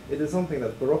 I mean, it is something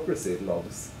that bureaucracy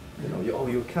loves.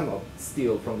 You cannot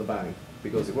steal from the bank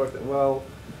because you work there. Well,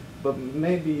 but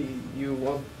maybe you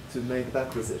want to make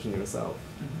that decision yourself.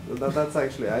 That's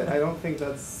actually, I don't think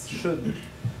that should.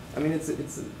 I mean, it's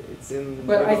in.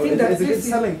 Well, I think that it's a good this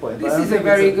selling point. This is a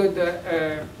very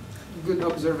good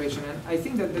observation, and I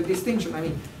think that the distinction. I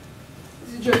mean,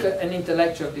 this is just an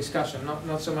intellectual discussion,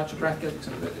 not so much a practical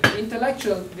discussion. The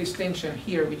intellectual distinction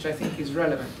here, which I think is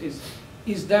relevant,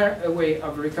 is there a way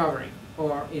of recovering,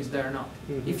 or is there not?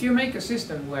 Mm-hmm. If you make a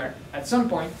system where at some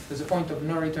point there's a point of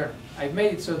no return, I've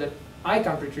made it so that I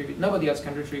can't retrieve it, nobody else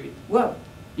can retrieve it. Well,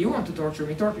 you want to torture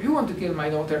me, you want to kill my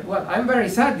daughter. Well, I'm very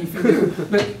sad if you do,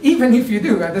 but even if you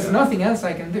do, there's nothing else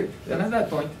I can do. Then at that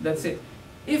point, that's it.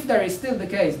 If there is still the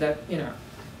case that, you know,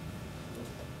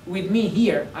 with me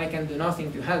here, I can do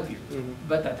nothing to help you,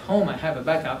 but at home I have a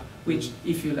backup, which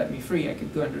if you let me free, I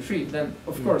could go and retrieve, then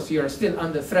of course you're still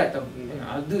under threat of, you know,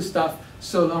 I'll do stuff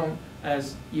so long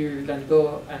as you then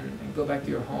go and go back to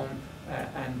your home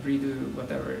and redo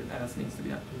whatever else needs to be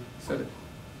done. So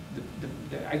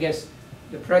I guess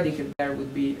the predicate there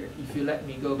would be, if you let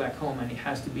me go back home and it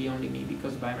has to be only me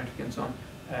because biometric and so on,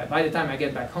 by the time I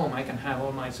get back home I can have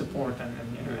all my support and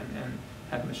you know, and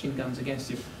have machine guns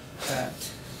against you.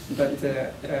 But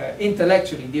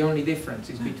intellectually the only difference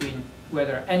is between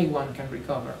whether anyone can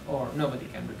recover or nobody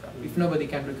can recover. If nobody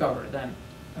can recover, then,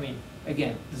 I mean,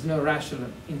 again, there's no rational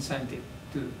incentive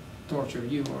to torture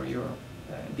you or your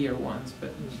dear ones,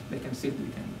 but they can still do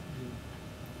it anyway.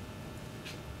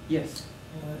 Yes?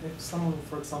 If someone,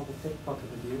 for example,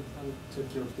 pickpocketed you and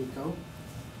took your Pico,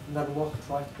 and then walked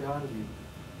right behind you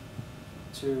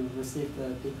to receive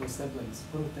the Pico siblings,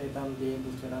 wouldn't they then be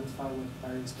able to identify with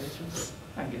various stations?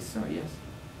 I guess so, yes.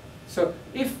 So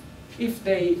if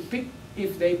they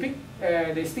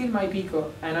steal my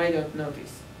Pico and I don't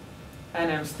notice,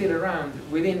 and I'm still around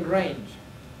within range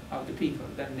of the Pico,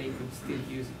 then they could still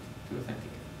use it to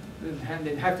authenticate.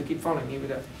 They'd have to keep following me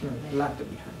with a laptop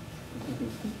behind.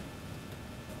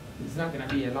 It's not going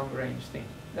to be a long-range thing.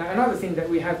 Now, another thing that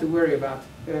we have to worry about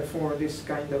for this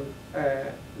kind of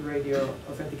radio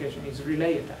authentication is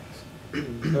relay attacks.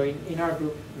 So in our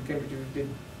group in Cambridge, we've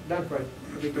done quite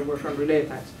a bit of work on relay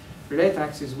attacks. Relay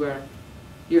attacks is where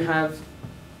you have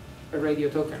a radio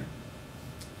token,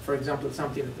 for example,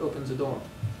 something that opens a door.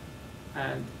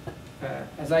 And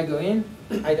as I go in,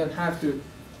 I don't have to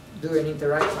do an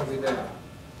interaction with a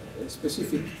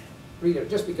specific reader,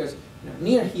 just because, you know,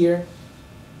 near here,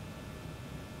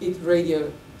 it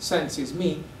radio senses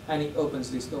me and it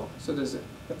opens this door. So there's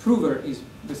a prover is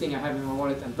the thing I have in my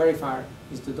wallet and verifier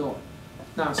is the door.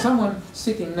 Now someone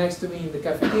sitting next to me in the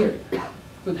cafeteria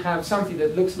could have something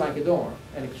that looks like a door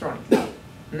electronically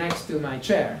next to my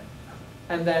chair,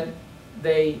 and then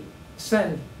they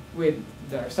send with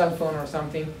their cell phone or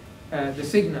something the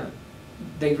signal.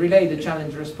 They relay the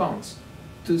challenge response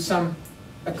to some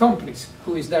accomplice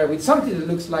who is there with something that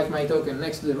looks like my token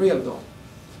next to the real door.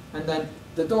 And then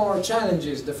the door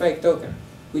challenges the fake token,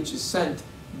 which is sent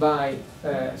by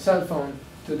cell phone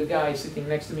to the guy sitting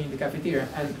next to me in the cafeteria.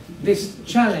 And this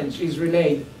challenge is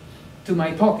relayed to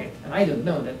my pocket. And I don't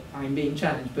know that I'm being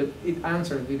challenged, but it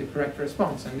answered with the correct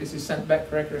response. And this is sent back,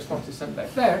 correct response is sent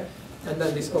back there. And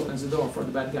then this opens the door for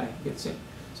the bad guy who gets in.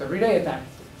 So relay attack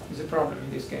is a problem in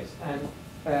this case. And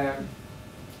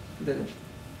the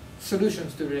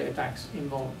solutions to relay attacks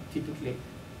involve typically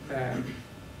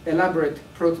elaborate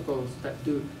protocols that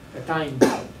do a time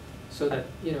bound, so that,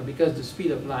 you know, because the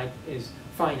speed of light is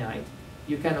finite,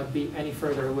 you cannot be any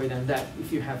further away than that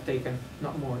if you have taken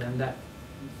not more than that.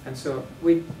 And so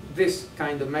with this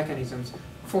kind of mechanisms,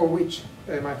 for which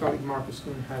my colleague Marcus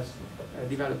Kuhn has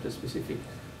developed a specific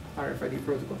RFID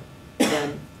protocol,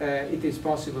 then it is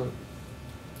possible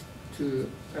to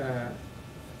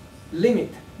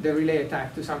limit the relay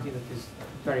attack to something that is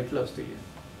very close to you.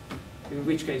 In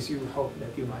which case you hope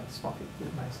that you might spot it, you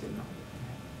might still not.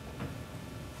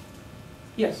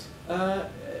 Yes?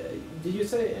 Did you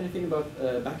say anything about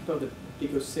backup of the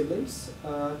Pico siblings?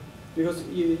 Because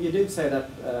you did say that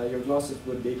your glasses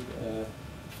would be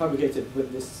fabricated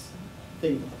with this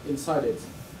thing inside it.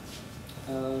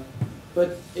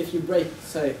 But if you break,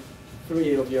 say,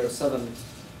 3 of your 7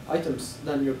 items,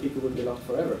 then your Pico would be locked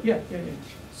forever. Yeah.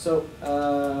 So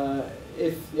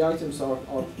if the items are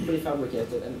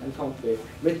prefabricated and can't be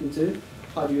written to,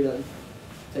 how do you then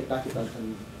take backup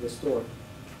and restore?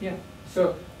 Yeah,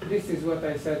 so this is what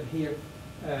I said here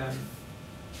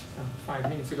 5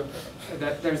 minutes ago,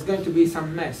 that there's going to be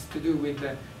some mess to do with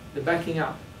the backing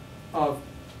up of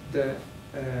the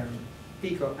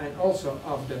Pico and also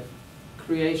of the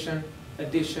creation,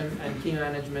 addition and key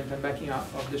management and backing up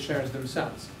of the shares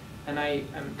themselves. And I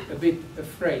am a bit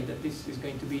afraid that this is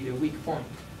going to be the weak point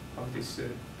of this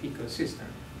Pico system,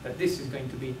 that this is going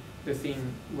to be the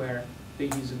thing where the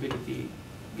usability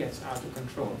gets out of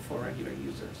control for regular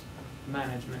users.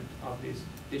 Management of these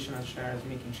additional shares,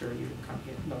 making sure you can't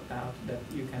get locked out, that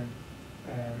you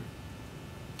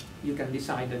can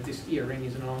decide that this earring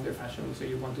is no longer fashionable, so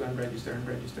you want to unregister and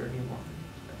register a new one,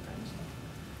 that kind of stuff.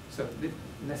 So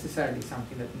necessarily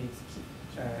something that needs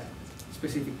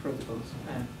specific protocols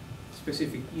and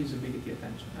specific usability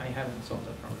attention. I haven't solved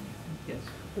that problem yet.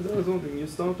 Yes. I was wondering, you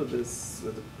started this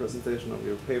with the presentation of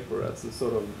your paper as a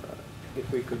sort of, if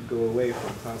we could go away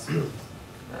from passwords.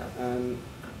 And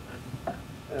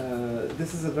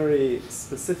this is a very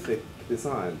specific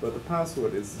design, but the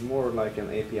password is more like an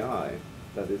API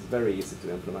that is very easy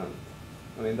to implement.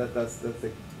 I mean, that's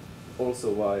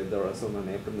also why there are so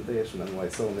many implementations and why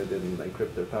Sony didn't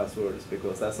encrypt their passwords,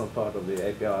 because that's not part of the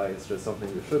API, it's just something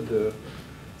you should do.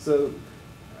 So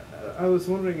I was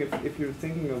wondering if you're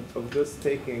thinking of just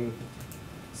taking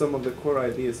some of the core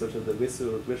ideas, such as the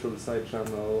visual side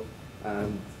channel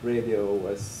and radio,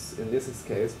 as in this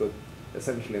case, but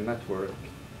essentially a network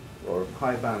or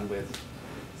high bandwidth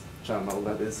channel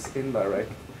that is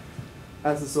indirect,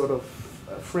 as a sort of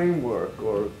framework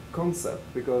or concept,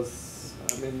 because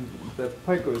I mean the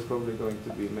Pico is probably going to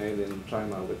be made in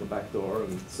China with a backdoor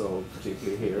and sold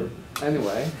cheaply here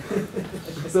anyway.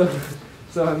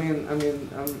 So I mean,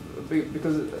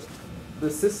 because the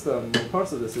system, or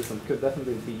parts of the system, could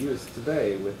definitely be used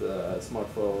today with a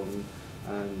smartphone,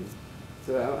 and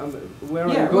so where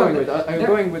are you going with? Are you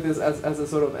going with this as a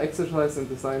sort of exercise in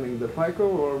designing the Pico,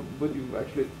 or would you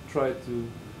actually try to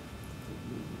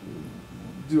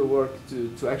do a work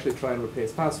to actually try and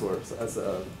replace passwords as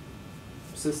a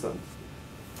system?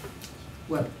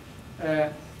 Well,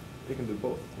 you can do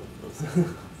both.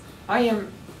 I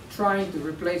am trying to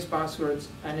replace passwords,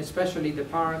 and especially the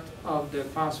part of the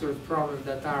password problem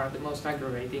that are the most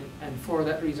aggravating, and for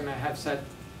that reason I have set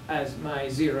as my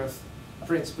 0th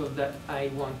principle that I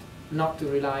want not to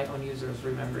rely on users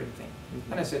remembering things.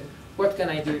 And I said, what can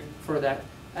I do for that?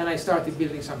 And I started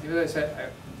building something. But I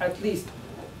said, at least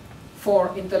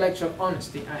for intellectual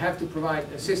honesty, I have to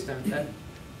provide a system that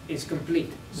is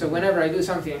complete. So whenever I do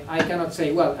something, I cannot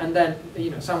say, well, and then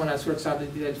someone else works out the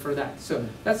details for that. So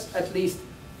let's at least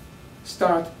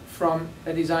start from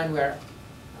a design where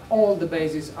all the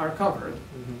bases are covered.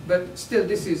 But still,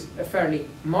 this is a fairly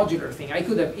modular thing. I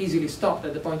could have easily stopped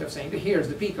at the point of saying, here's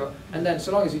the Pico, and then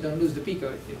so long as you don't lose the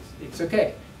Pico, it's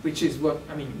okay. Which is what,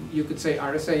 I mean, you could say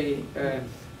RSA,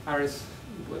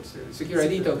 secure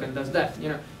ID token does that.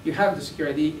 You have the secure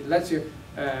ID, it lets you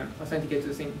authenticate to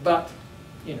the thing, but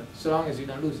so long as you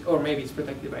don't lose it, or maybe it's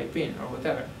protected by a PIN or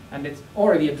whatever, and it's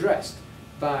already addressed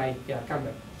by, come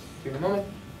back in a moment.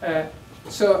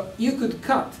 So you could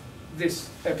cut this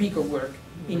Pico work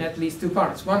in at least 2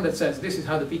 parts. One that says this is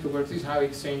how the Pico works, this is how it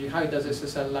exchanges, how it does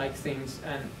SSL-like things,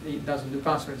 and it doesn't do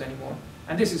passwords anymore.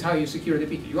 And this is how you secure the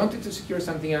Pico. You wanted to secure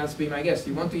something else, be my guest.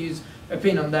 You want to use a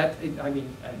PIN on that,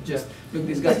 just look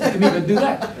disgusting to me, but do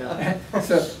that. Yeah.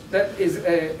 So that is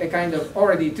a kind of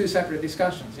already 2 separate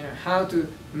discussions. How to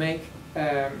make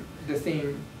the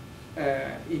thing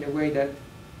in a way that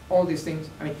all these things,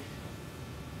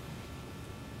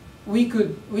 we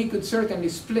could certainly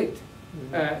split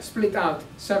out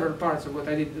several parts of what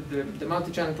I did. The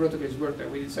multi-channel protocol is work that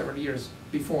we did several years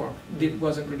before.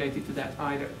 Wasn't related to that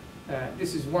either.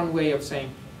 This is one way of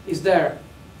saying, is there,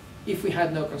 if we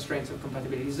had no constraints of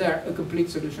compatibility, is there a complete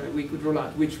solution that we could roll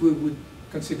out which we would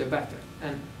consider better?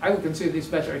 And I would consider this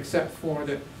better except for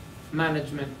the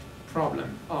management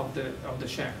problem of the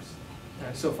shares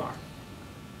so far.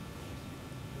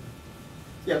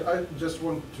 Yeah, I just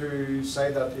want to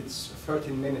say that it's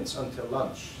 13 minutes until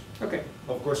lunch. Okay.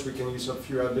 Of course, we can use a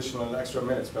few additional extra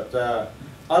minutes, but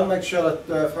I'll make sure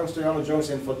that Frank Stajano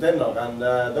joins in for dinner, and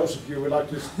those of you who would like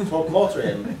to talk more to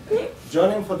him,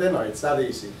 join in for dinner. It's that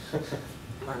easy.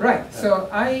 Right. So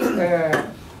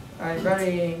I'm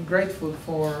very grateful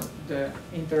for the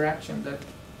interaction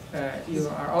that you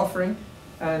are offering,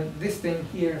 and this thing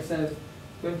here says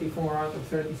 24 out of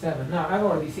 37. Now, I've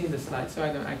already seen the slides, so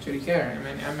I don't actually care.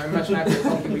 I'm much happier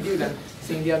talking with you than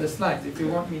seeing the other slides. If you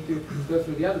want me to go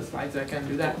through the other slides, I can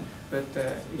do that. But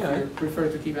if you prefer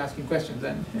to keep asking questions,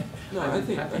 then no, I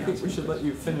think we should let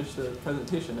you finish the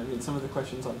presentation. Some of the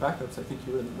questions on backups, I think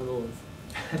you were in the middle of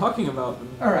talking about them.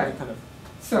 All right. Kind of.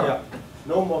 So. Yeah.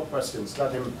 No more questions.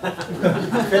 Let him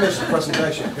finish the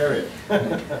presentation. Period.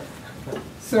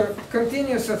 So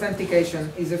continuous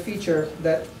authentication is a feature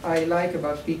that I like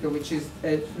about Pico, which is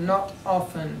not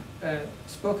often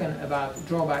spoken about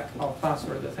drawback of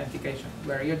password authentication,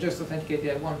 where you're just authenticated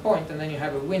at one point and then you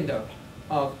have a window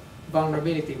of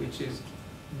vulnerability which is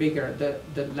bigger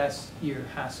the less you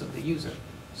hassle the user.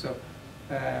 So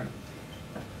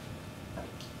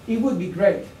it would be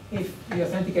great if the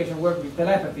authentication worked with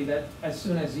telepathy, that as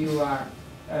soon as you are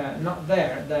not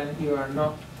there, then you are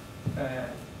not,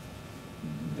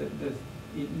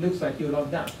 it looks like you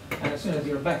logged out. And as soon as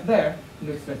you're back there, it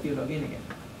looks like you log in again.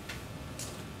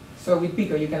 So with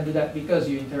Pico you can do that because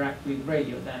you interact with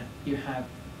radio, then you have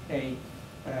a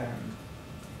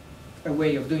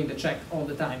way of doing the check all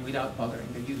the time without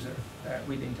bothering the user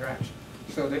with interaction.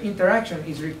 So the interaction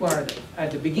is required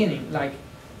at the beginning, like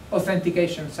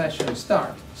authentication session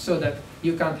start, so that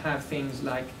you can't have things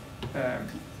like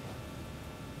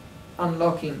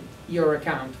unlocking your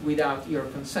account without your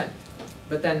consent.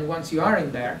 But then once you are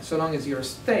in there, so long as you're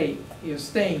staying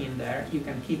in there, you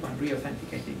can keep on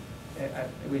re-authenticating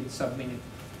with sub-minute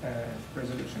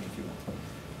resolution if you want.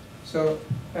 So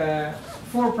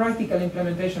for practical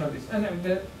implementation of this,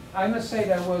 and I must say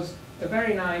there was a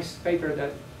very nice paper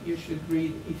that you should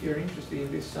read if you're interested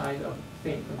in this side of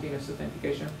thing, continuous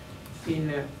authentication,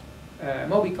 in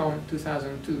Mobicom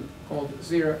 2002, called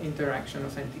Zero Interaction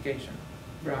Authentication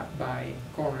by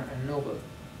Corner and Noble.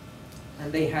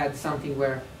 And they had something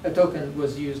where a token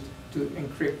was used to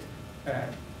encrypt,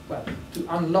 well, to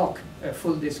unlock a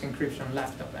full disk encryption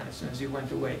laptop, and as soon as you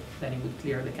went away, then it would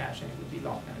clear the cache and it would be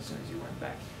locked, and as soon as you went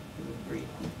back, it would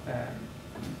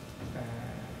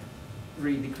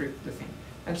re-decrypt the thing.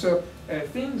 And so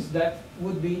things that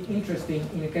would be interesting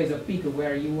in the case of Pico,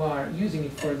 where you are using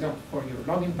it, for example, for your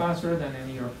login password and then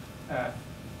your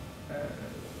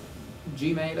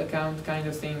Gmail account kind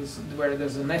of things, where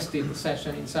there's a nested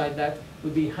session inside that,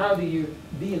 would be how do you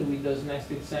deal with those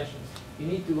nested sessions? You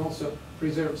need to also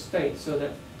preserve state so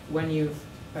that when you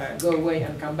go away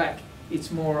and come back,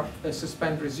 it's more a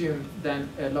suspend resume than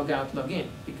a log out, log in,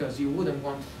 because you wouldn't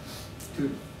want to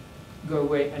go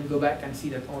away and go back and see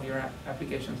that all your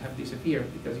applications have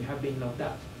disappeared because you have been logged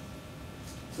out.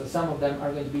 So some of them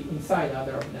are going to be inside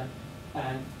other of them,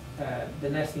 and the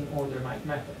nesting order might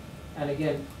matter. And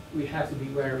again, we have to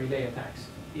beware relay attacks.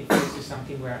 If this is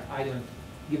something where I don't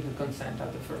give the consent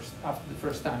after the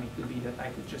first time, it could be that I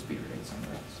could just be relayed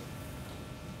somewhere else.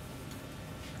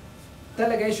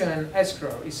 Delegation and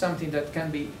escrow is something that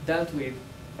can be dealt with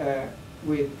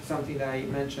something that I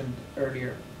mentioned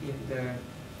earlier in the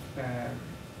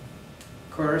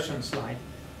coercion slide,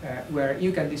 where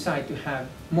you can decide to have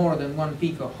more than one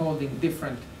Pico holding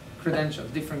different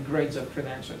credentials, different grades of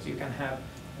credentials. You can have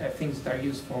things that are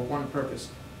used for one purpose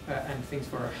and things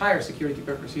for a higher security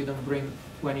purpose you don't bring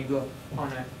when you go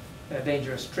on a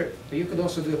dangerous trip. But you could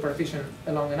also do a partition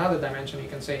along another dimension. You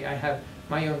can say, I have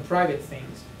my own private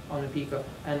things on a Pico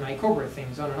and my corporate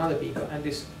things on another Pico, and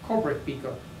this corporate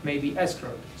Pico may be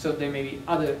escrowed. So there may be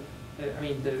other, I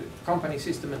mean, the company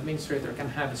system administrator can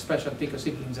have a special Pico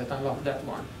siblings that unlock that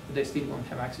one, but they still won't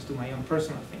have access to my own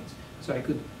personal things. So I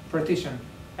could partition,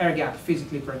 air-gap,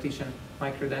 physically partition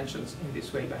my credentials in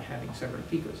this way by having several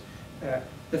Picos.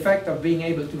 The fact of being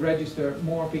able to register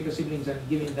more Pico siblings and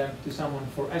giving them to someone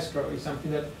for escrow is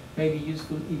something that may be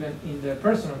useful even in the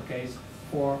personal case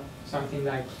for something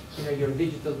like, you know, your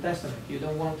digital testament. You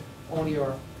don't want all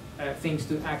your things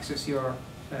to access your,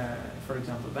 for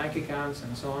example, bank accounts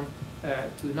and so on,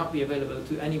 to not be available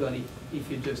to anybody if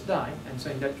you just die. And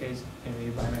so in that case, anyway,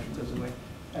 your biometric goes away.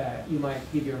 You might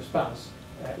give your spouse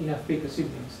enough Pico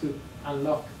siblings to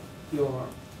unlock your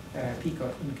Pico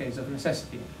in case of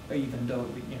necessity, even though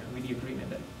with, you know, with the agreement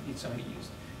that it's only used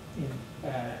in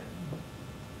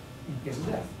case of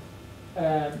death.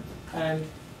 And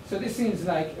so this seems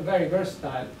like a very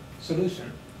versatile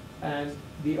solution, and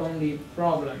the only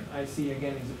problem I see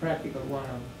again is the practical one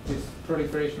of this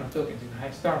proliferation of tokens. If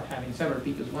I start having several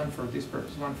Picos, one for this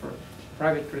purpose, one for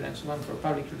private credential, one for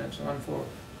public credential, one for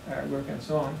work and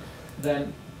so on,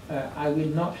 then I will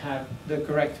not have the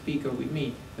correct Pico with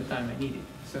me the time I need it.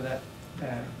 So that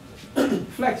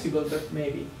flexible, but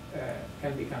maybe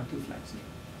can become too flexible.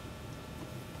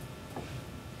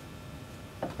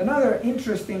 Another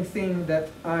interesting thing that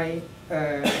I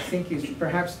think is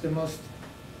perhaps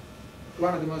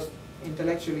one of the most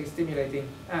intellectually stimulating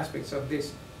aspects of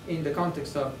this in the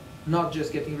context of not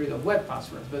just getting rid of web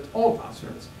passwords, but all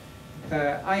passwords.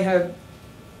 I have,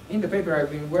 in the paper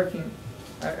I've been working,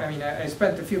 I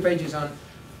spent a few pages on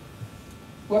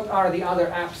what are the other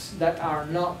apps that are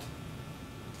not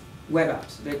web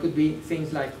apps. There could be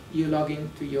things like you log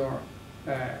into your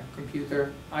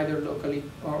computer either locally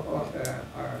or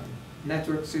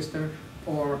network system,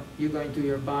 or you go into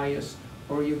your BIOS,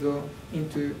 or you go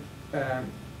into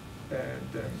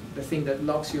the thing that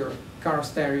locks your car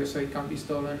stereo so it can't be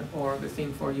stolen, or the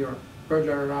thing for your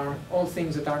burglar alarm, all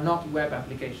things that are not web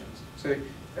applications. So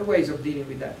ways of dealing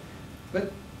with that.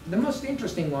 But the most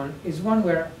interesting one is one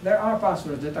where there are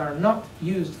passwords that are not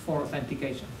used for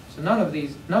authentication. So none of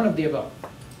these, none of the above.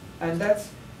 And that's,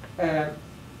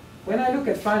 when I look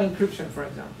at file encryption, for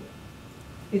example,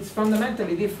 it's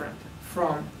fundamentally different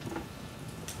from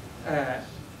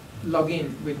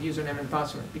login with username and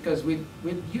password, because with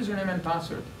username and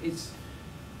password,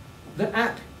 the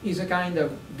app is a kind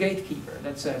of gatekeeper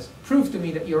that says, prove to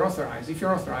me that you're authorized. If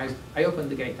you're authorized, I open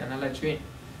the gate and I let you in.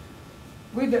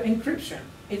 With the encryption,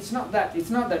 it's not that. It's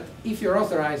not that if you're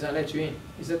authorized, I let you in.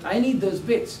 It's that I need those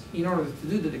bits in order to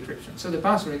do the decryption. So the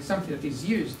password is something that is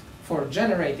used for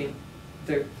generating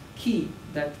the key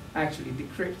that actually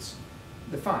decrypts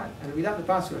the file. And without the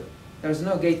password, there's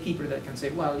no gatekeeper that can say,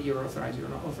 well, you're authorized, you're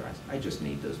not authorized. I just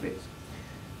need those bits.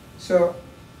 So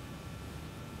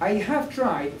I have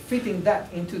tried fitting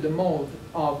that into the mold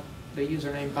of the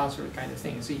username password kind of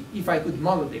thing. See, if I could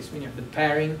model this, when you have the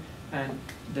pairing and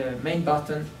the main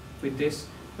button with this,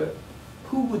 but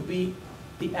who would be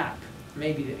the app?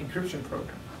 Maybe the encryption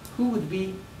program. Who would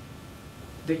be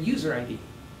the user ID?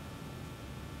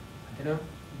 I don't know,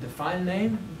 the file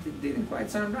name? It didn't quite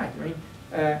sound right. I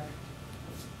mean,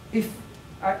 if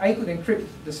I could encrypt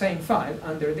the same file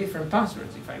under different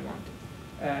passwords if I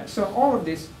wanted. So all of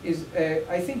this is,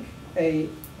 I think, a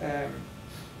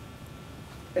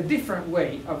different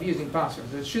way of using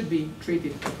passwords that should be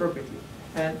treated appropriately.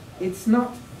 And it's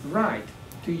not right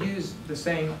to use the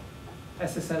same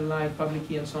SSL-like public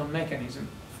key and so on mechanism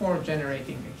for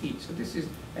generating a key. So this is,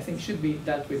 I think, should be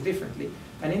dealt with differently.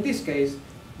 And in this case,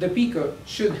 the Pico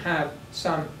should have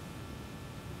some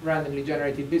randomly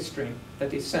generated bit string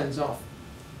that it sends off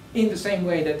in the same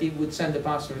way that it would send a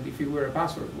password if it were a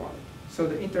password wallet. So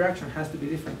the interaction has to be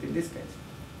different in this case.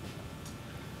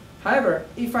 However,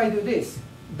 if I do this,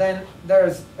 then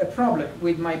there's a problem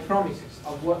with my promises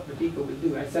of what the Pico will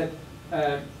do. I said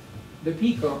the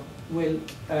Pico will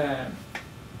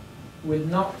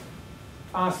not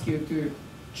ask you to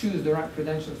choose the right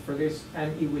credentials for this,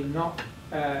 and it will not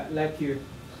let you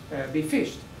be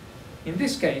phished. In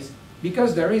this case,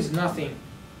 because there is nothing,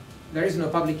 there is no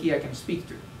public key I can speak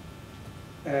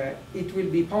to, it will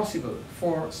be possible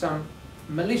for some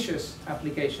malicious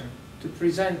application to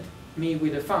present me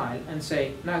with a file and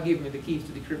say, now give me the keys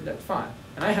to decrypt that file.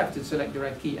 And I have to select the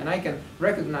right key, and I can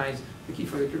recognize the key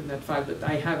for decrypting that file, but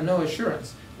I have no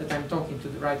assurance that I'm talking to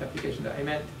the right application that I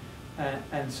meant.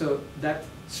 And so that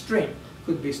string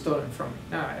could be stolen from me.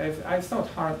 Now, I've thought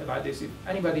hard about this. If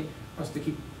anybody wants to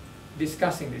keep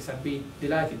discussing this, I'd be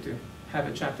delighted to have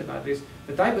a chat about this.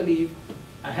 But I believe,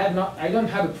 I don't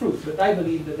have a proof, but I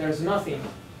believe that there's nothing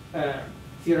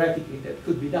theoretically that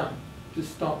could be done to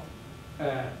stop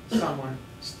someone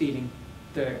stealing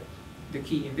the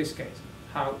key in this case.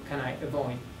 How can I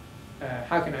avoid,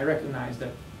 how can I recognize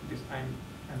that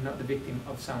I'm not the victim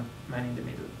of some man in the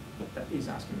middle that is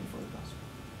asking me for the password?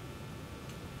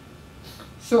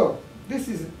 So this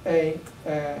is a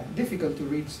difficult to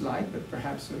read slide, but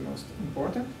perhaps the most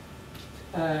important.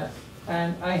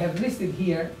 And I have listed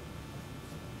here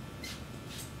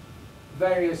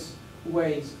various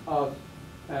ways of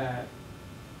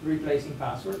replacing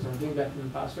passwords or doing better than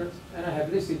passwords. And I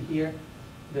have listed here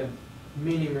the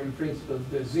minimum principles,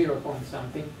 the 0 point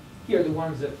something. Here are the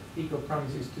ones that Pico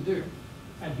promises to do.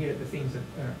 And here are the things that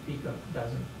Pico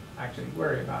doesn't actually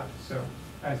worry about. So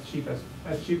as cheap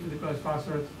to deploy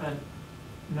passwords and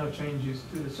no changes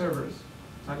to the servers.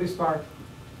 Now this part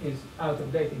is out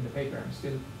of date in the paper. I'm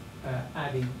still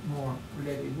adding more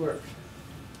related work.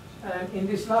 And in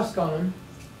this last column,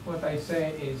 what I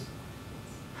say is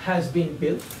has been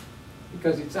built,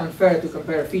 because it's unfair to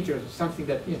compare features of something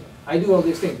that, you know, I do all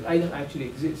these things, I don't actually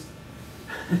exist.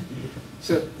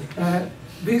 So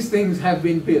these things have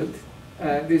been built.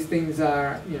 These things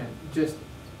are, you know, just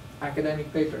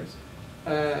academic papers.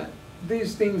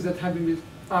 These things that have been built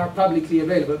are publicly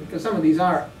available, because some of these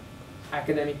are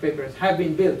academic papers, have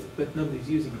been built, but nobody's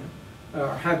using them,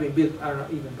 or have been built, are not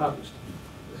even published.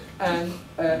 And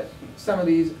some of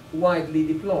these widely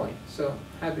deployed, so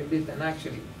have been built, and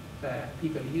actually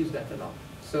people use that a lot.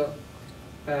 So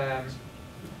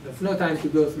there's no time to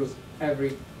go through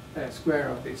every square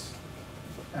of this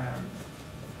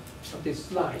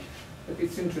slide, but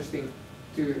it's interesting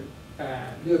to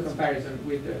do a comparison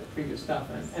with the previous stuff.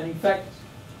 And in fact,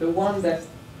 the one that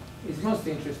is most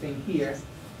interesting here,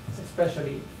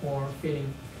 especially for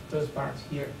filling those parts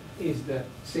here, is the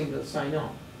single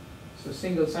sign-on. So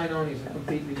single sign-on is a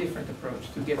completely different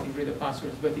approach to getting rid of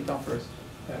passwords, but it offers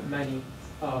many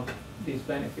of these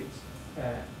benefits.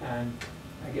 And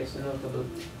I guess a notable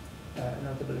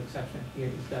exception here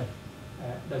is that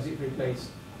does it replace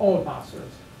all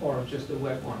passwords, or just the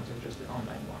web ones, or just the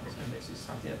online ones? And this is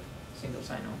something that single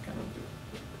sign-on cannot do.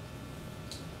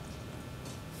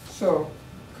 So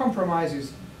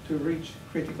compromises to to reach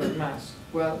critical mass?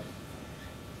 Well,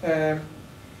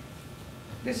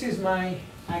 this is my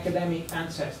academic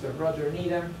ancestor. Roger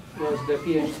Needham was the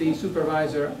PhD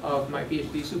supervisor of my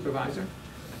PhD supervisor.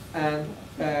 And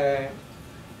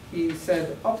he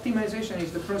said, optimization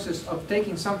is the process of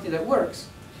taking something that works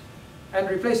and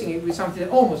replacing it with something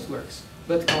that almost works,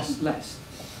 but costs less.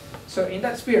 So in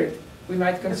that spirit, we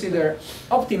might consider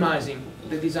optimizing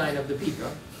the design of the Pico,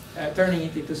 turning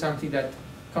it into something that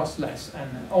costs less and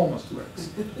almost works.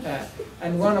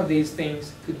 And one of these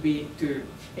things could be to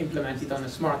implement it on a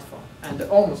smartphone. And the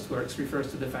almost works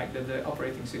refers to the fact that the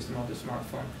operating system of the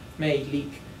smartphone may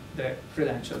leak the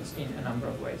credentials in a number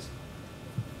of ways.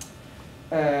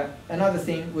 Another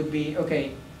thing would be,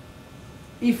 okay,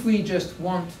 if we just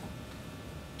want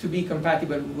to be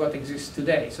compatible with what exists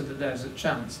today, so that there's a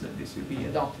chance that this will be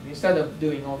adopted, instead of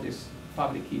doing all this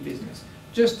public key business,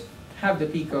 just have the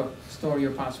Pico store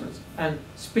your passwords and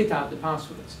spit out the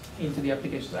passwords into the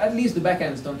application. So at least the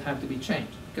backends don't have to be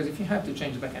changed, because if you have to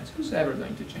change the backends, who's ever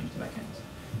going to change the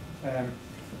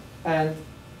backends?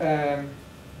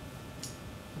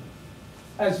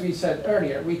 As we said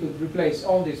earlier, we could replace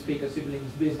all this Pico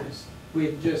siblings business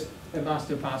with just a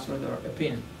master password or a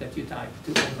PIN that you type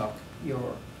to unlock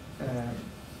your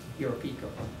Pico,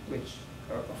 which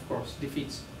of course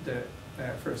defeats the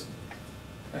first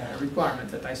requirement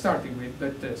that I started with,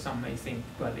 but some may think,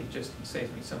 well, it just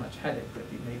saves me so much headache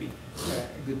that it may be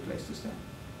a good place to start.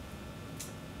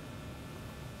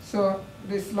 So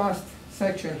this last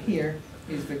section here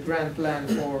is the grand plan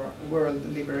for world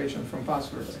liberation from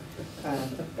passwords.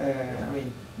 And I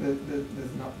mean,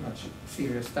 there's not much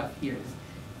serious stuff here. It's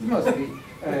mostly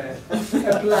a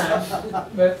plan,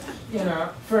 but you know,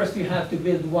 first you have to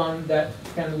build one that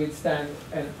can withstand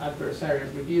an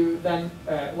adversarial review. Then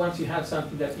once you have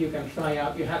something that you can try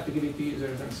out, you have to give it to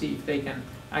users and see if they can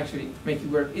actually make it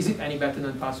work. Is it any better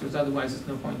than passwords? Otherwise, there's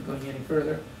no point going any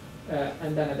further.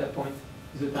 And then at that point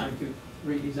is the time to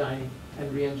redesign it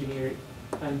and re-engineer it.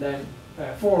 And then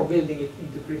for building it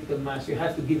into critical mass, you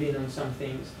have to give in on some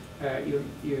things.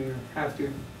 You have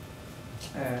to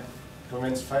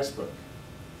convince Facebook.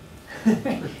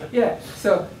 Yeah,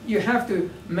 so you have to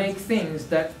make things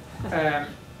that,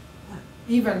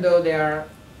 even though they are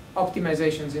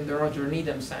optimizations in the Roger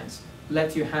Needham sense,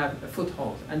 let you have a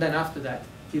foothold. And then after that,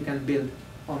 you can build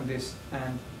on this.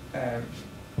 And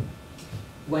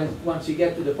once you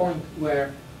get to the point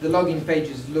where the login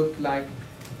pages look like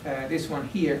this one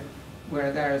here,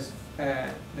 where there's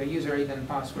the user ID and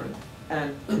password,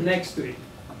 and next to it,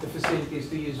 the facilities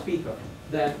to use Pico,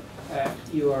 then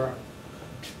you're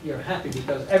happy,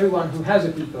 because everyone who has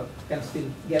a Pico can still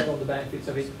get all the benefits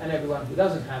of it, and everyone who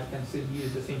doesn't have can still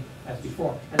use the thing as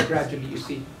before. And gradually you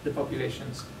see the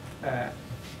populations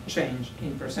change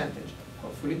in percentage,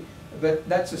 hopefully. But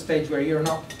that's a stage where you're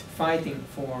not fighting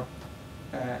for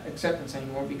acceptance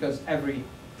anymore, because every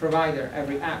provider,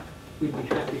 every app will be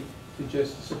happy to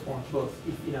just support both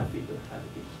if enough people have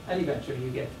it. And eventually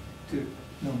you get to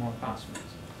no more passwords.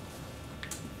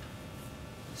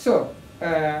 So,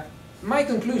 my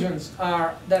conclusions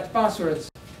are that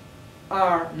passwords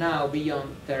are now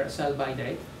beyond their sell-by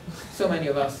date. So many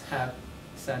of us have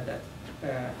said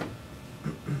that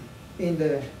in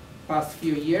the past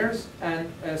few years,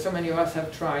 and so many of us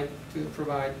have tried to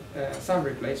provide some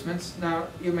replacements. Now,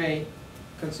 you may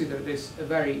consider this a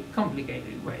very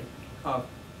complicated way of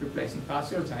replacing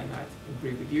passwords. I might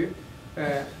agree with you.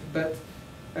 But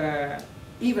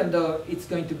even though it's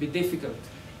going to be difficult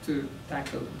to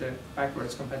tackle the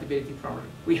backwards compatibility problem,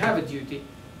 we have a duty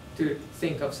to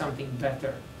think of something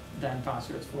better than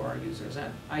passwords for our users.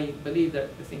 And I believe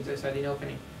that the things I said in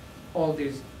opening, all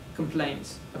these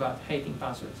complaints about hating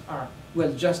passwords are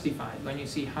well justified when you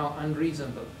see how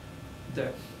unreasonable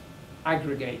the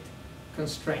aggregate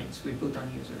constraints we put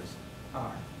on users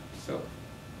are. So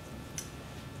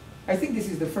I think this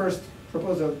is the first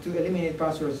proposal to eliminate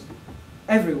passwords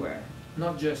everywhere,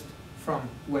 not just from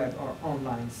web or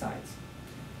online sites.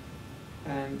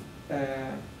 And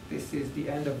this is the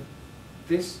end of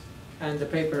this, and the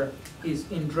paper is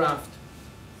in draft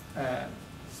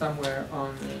somewhere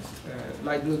on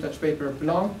Light Blue Touch Paper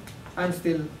blog. I'm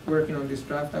still working on this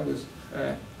draft. I was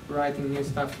writing new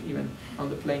stuff even on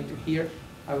the plane to here.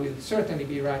 I will certainly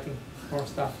be writing more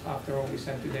stuff after all we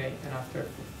said today and after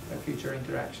future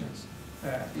interactions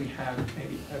we have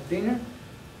maybe at dinner.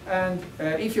 And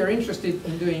if you're interested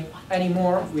in doing any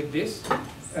more with this,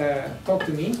 talk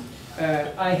to me.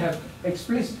 I have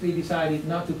explicitly decided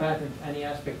not to patent any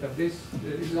aspect of this.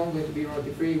 This is only going to be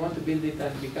royalty free. You want to build it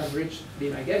and become rich, be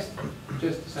my guest,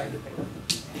 just sign the paper.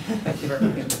 Thank you very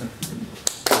much.